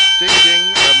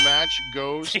ding the match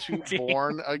goes to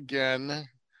Born Again.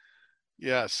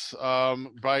 Yes,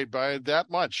 by that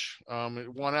much,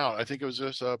 it won out. I think it was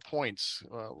just points.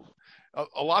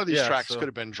 A lot of these tracks could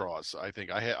have been draws. I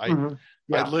think I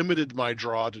limited my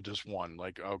draw to just one.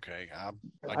 Like, okay,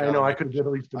 I could get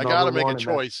at least I got to make a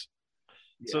choice.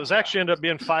 So it's actually ended up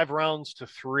being 5 rounds to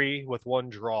 3 with 1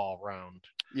 draw round.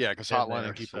 Yeah, because Hotline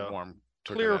and Keep It Warm.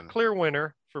 Clear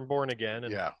winner from Born Again.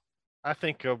 And yeah, I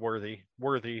think a worthy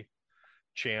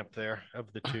champ there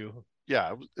of the two.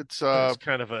 Yeah, it's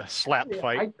kind of a slap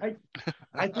fight.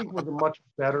 I think with a much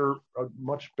better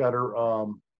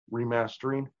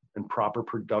remastering and proper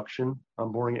production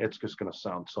on Born Again, it's just going to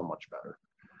sound so much better.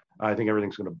 I think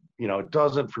everything's going to, it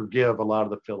doesn't forgive a lot of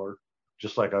the filler,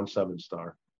 just like on 7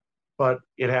 Star. But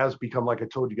it has become, like I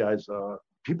told you guys,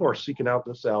 people are seeking out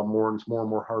this album more, and it's more and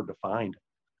more hard to find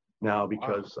now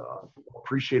because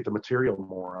appreciate the material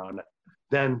more on it.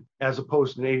 Then, as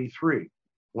opposed to in '83,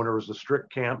 when there was the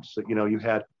strict camps that, you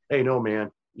had, hey, no,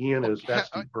 man, Ian is that's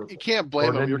you can't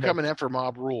blame him. You're coming in for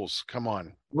Mob Rules. Come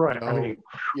on. Right. I mean,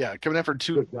 coming in for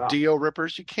 2 Dio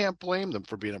rippers, you can't blame them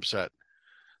for being upset.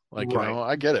 Like,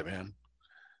 I get it, man.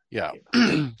 Yeah.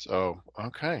 So,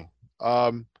 okay.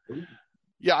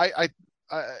 Yeah, I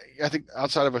think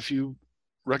outside of a few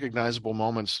recognizable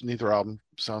moments, neither album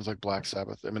sounds like Black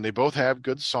Sabbath. I mean, they both have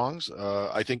good songs.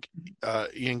 I think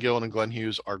Ian Gillan and Glenn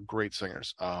Hughes are great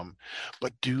singers.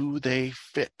 But do they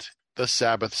fit the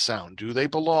Sabbath sound? Do they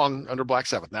belong under Black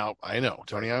Sabbath? Now, I know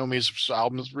Tony Iommi's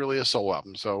album is really a solo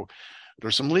album, so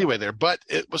there's some leeway there, but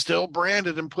it was still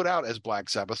branded and put out as Black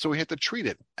Sabbath, so we have to treat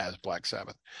it as Black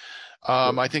Sabbath.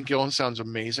 I think Gillan sounds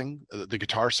amazing. The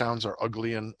guitar sounds are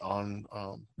ugly and on,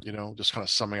 just kind of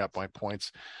summing up my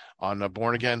points on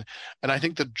Born Again. And I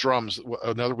think the drums,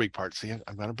 another weak part. See,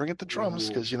 I'm going to bring it to drums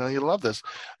because, you love this.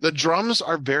 The drums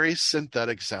are very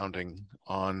synthetic sounding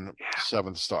on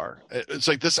 7th Star. It's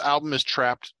like this album is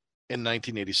trapped in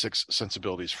 1986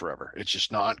 sensibilities forever. It's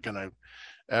just not going to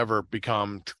ever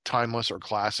become timeless or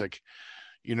classic.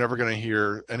 You're never going to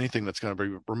hear anything that's going to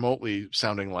be remotely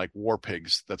sounding like War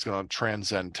Pigs that's going to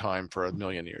transcend time for a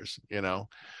million years,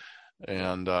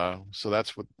 And so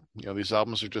that's what, these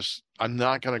albums are just, I'm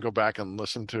not going to go back and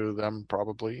listen to them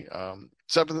probably.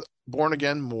 Born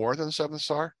Again more than 7th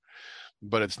Star,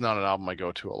 but it's not an album I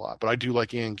go to a lot. But I do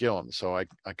like Ian Gillan, so I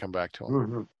come back to him.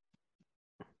 Mm-hmm.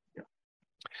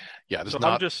 Yeah, so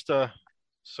I'm just,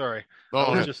 sorry.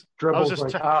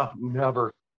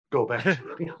 Never go back.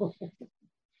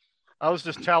 I was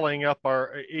just tallying up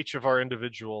each of our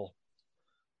individual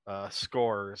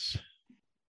scores.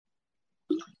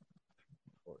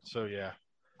 So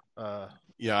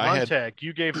Montag,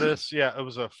 you gave this. Yeah, it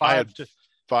was a 5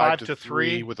 to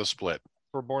 3 with a split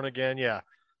for Born Again. Yeah,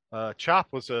 Chop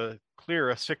was a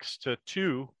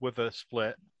 6-2 with a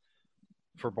split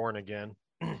for Born Again.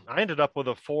 I ended up with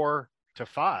a 4 to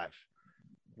 5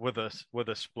 with a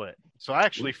split. So I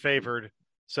actually favored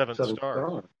 7th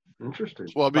Star. Interesting.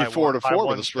 Well, it'd be 4 to 4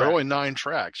 with a split. Only 9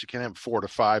 tracks. You can't have 4 to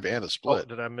 5 and a split. Oh,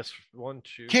 did I miss 1,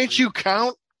 2? Can't you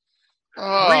count?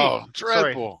 Oh,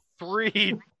 Dreadbull.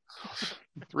 3.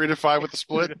 3 to 5 with the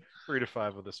split. 3 to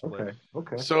 5 with the split.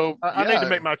 Okay. So I need to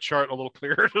make my chart a little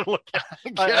clearer to look at.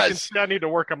 Yes. I need to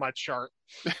work on my chart.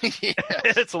 Yes.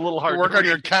 It's a little hard. Work on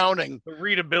your counting. The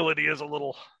readability is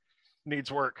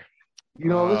needs work.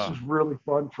 This is really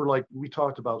fun for, like, we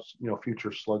talked about,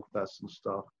 future Slugfest and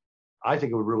stuff. I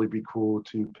think it would really be cool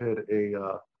to pit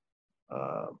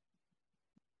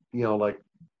like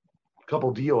a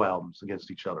couple Dio albums against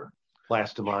each other.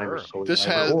 Last in Line or so. This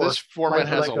format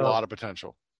has a lot of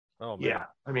potential. Oh, man. Yeah.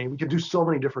 I mean, we can do so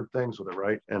many different things with it,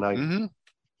 right? And and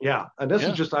this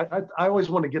is just, I always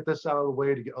want to get this out of the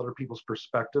way to get other people's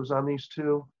perspectives on these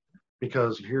two,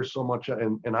 because you hear so much,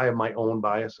 and I have my own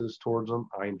biases towards them.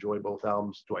 I enjoy both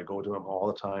albums. Do I go to them all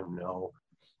the time? No.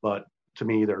 But to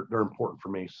me, they're important for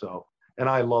me. So, and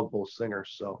I love both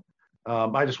singers. So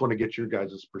I just want to get your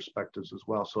guys' perspectives as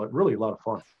well. So it's really a lot of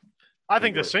fun. I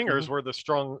think the singers were the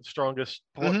strongest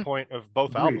point of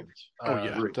both albums.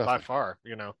 By far.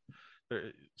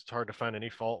 It's hard to find any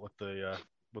fault with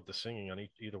the singing on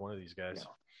either one of these guys.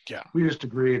 Yeah. We just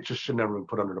agree it just should never be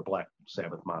put under the Black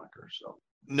Sabbath moniker. So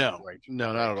no,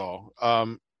 not at all.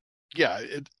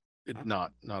 It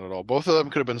not at all. Both of them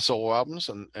could have been solo albums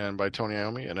and by Tony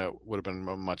Iommi, and it would have been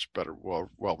much better, well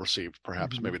received,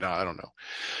 perhaps. Maybe not, I don't know.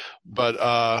 But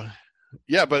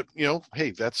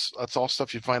hey, that's all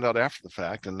stuff you find out after the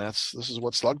fact, and this is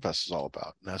what Slugfest is all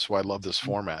about. And that's why I love this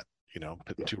format,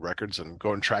 pitting 2 records and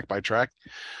going track by track,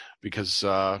 because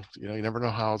you never know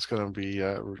how it's going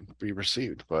to be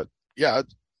received. But yeah,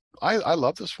 I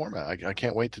love this format. I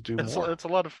can't wait to do more. It's a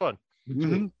lot of fun.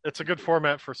 Mm-hmm. It's a good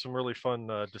format for some really fun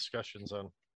discussions on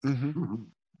Mm-hmm.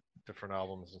 different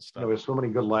albums and stuff. There's so many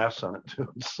good laughs on it too.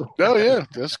 So. Oh yeah,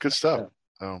 that's good stuff.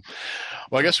 Yeah.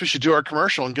 Well, I guess we should do our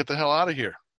commercial and get the hell out of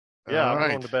here. Yeah, All I'm right.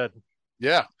 going to bed.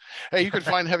 Yeah. Hey, you can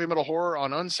find Heavy Metal Horror on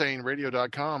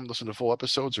unsaneradio.com. Listen to full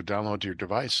episodes or download to your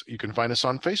device. You can find us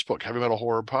on Facebook, Heavy Metal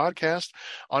Horror Podcast.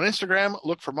 On Instagram,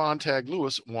 look for Montag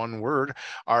Lewis, one word.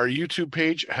 Our YouTube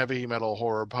page, Heavy Metal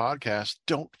Horror Podcast.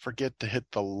 Don't forget to hit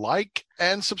the like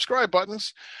and subscribe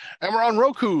buttons. And we're on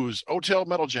Roku's Hotel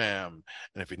Metal Jam.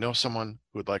 And if you know someone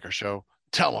who would like our show,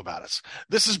 tell them about us.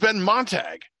 This has been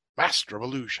Montag, Master of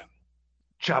Illusion.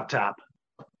 Chop top.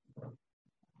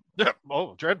 Yeah.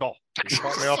 Oh, Dreadbull. You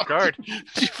caught me off guard.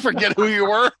 Did you forget who you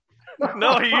were?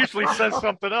 No, he usually says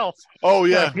something else. Oh,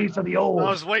 yeah. Piece of the old. I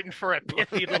was waiting for a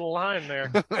pithy little line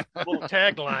there. Little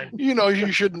tagline. You know,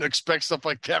 you shouldn't expect stuff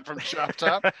like that from Chop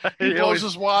Top. He blows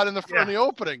his wad in the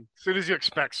opening. As soon as you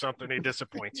expect something, he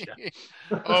disappoints you.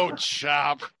 Oh,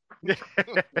 Chop.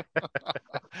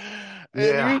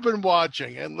 And you've been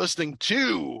watching and listening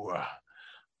to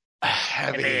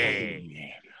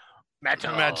Heavy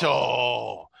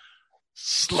Metal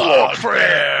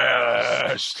Slugfest.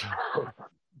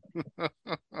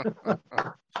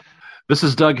 This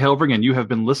is Doug Helvering, and you have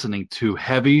been listening to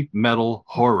Heavy Metal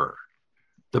Horror,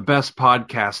 the best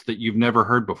podcast that you've never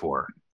heard before.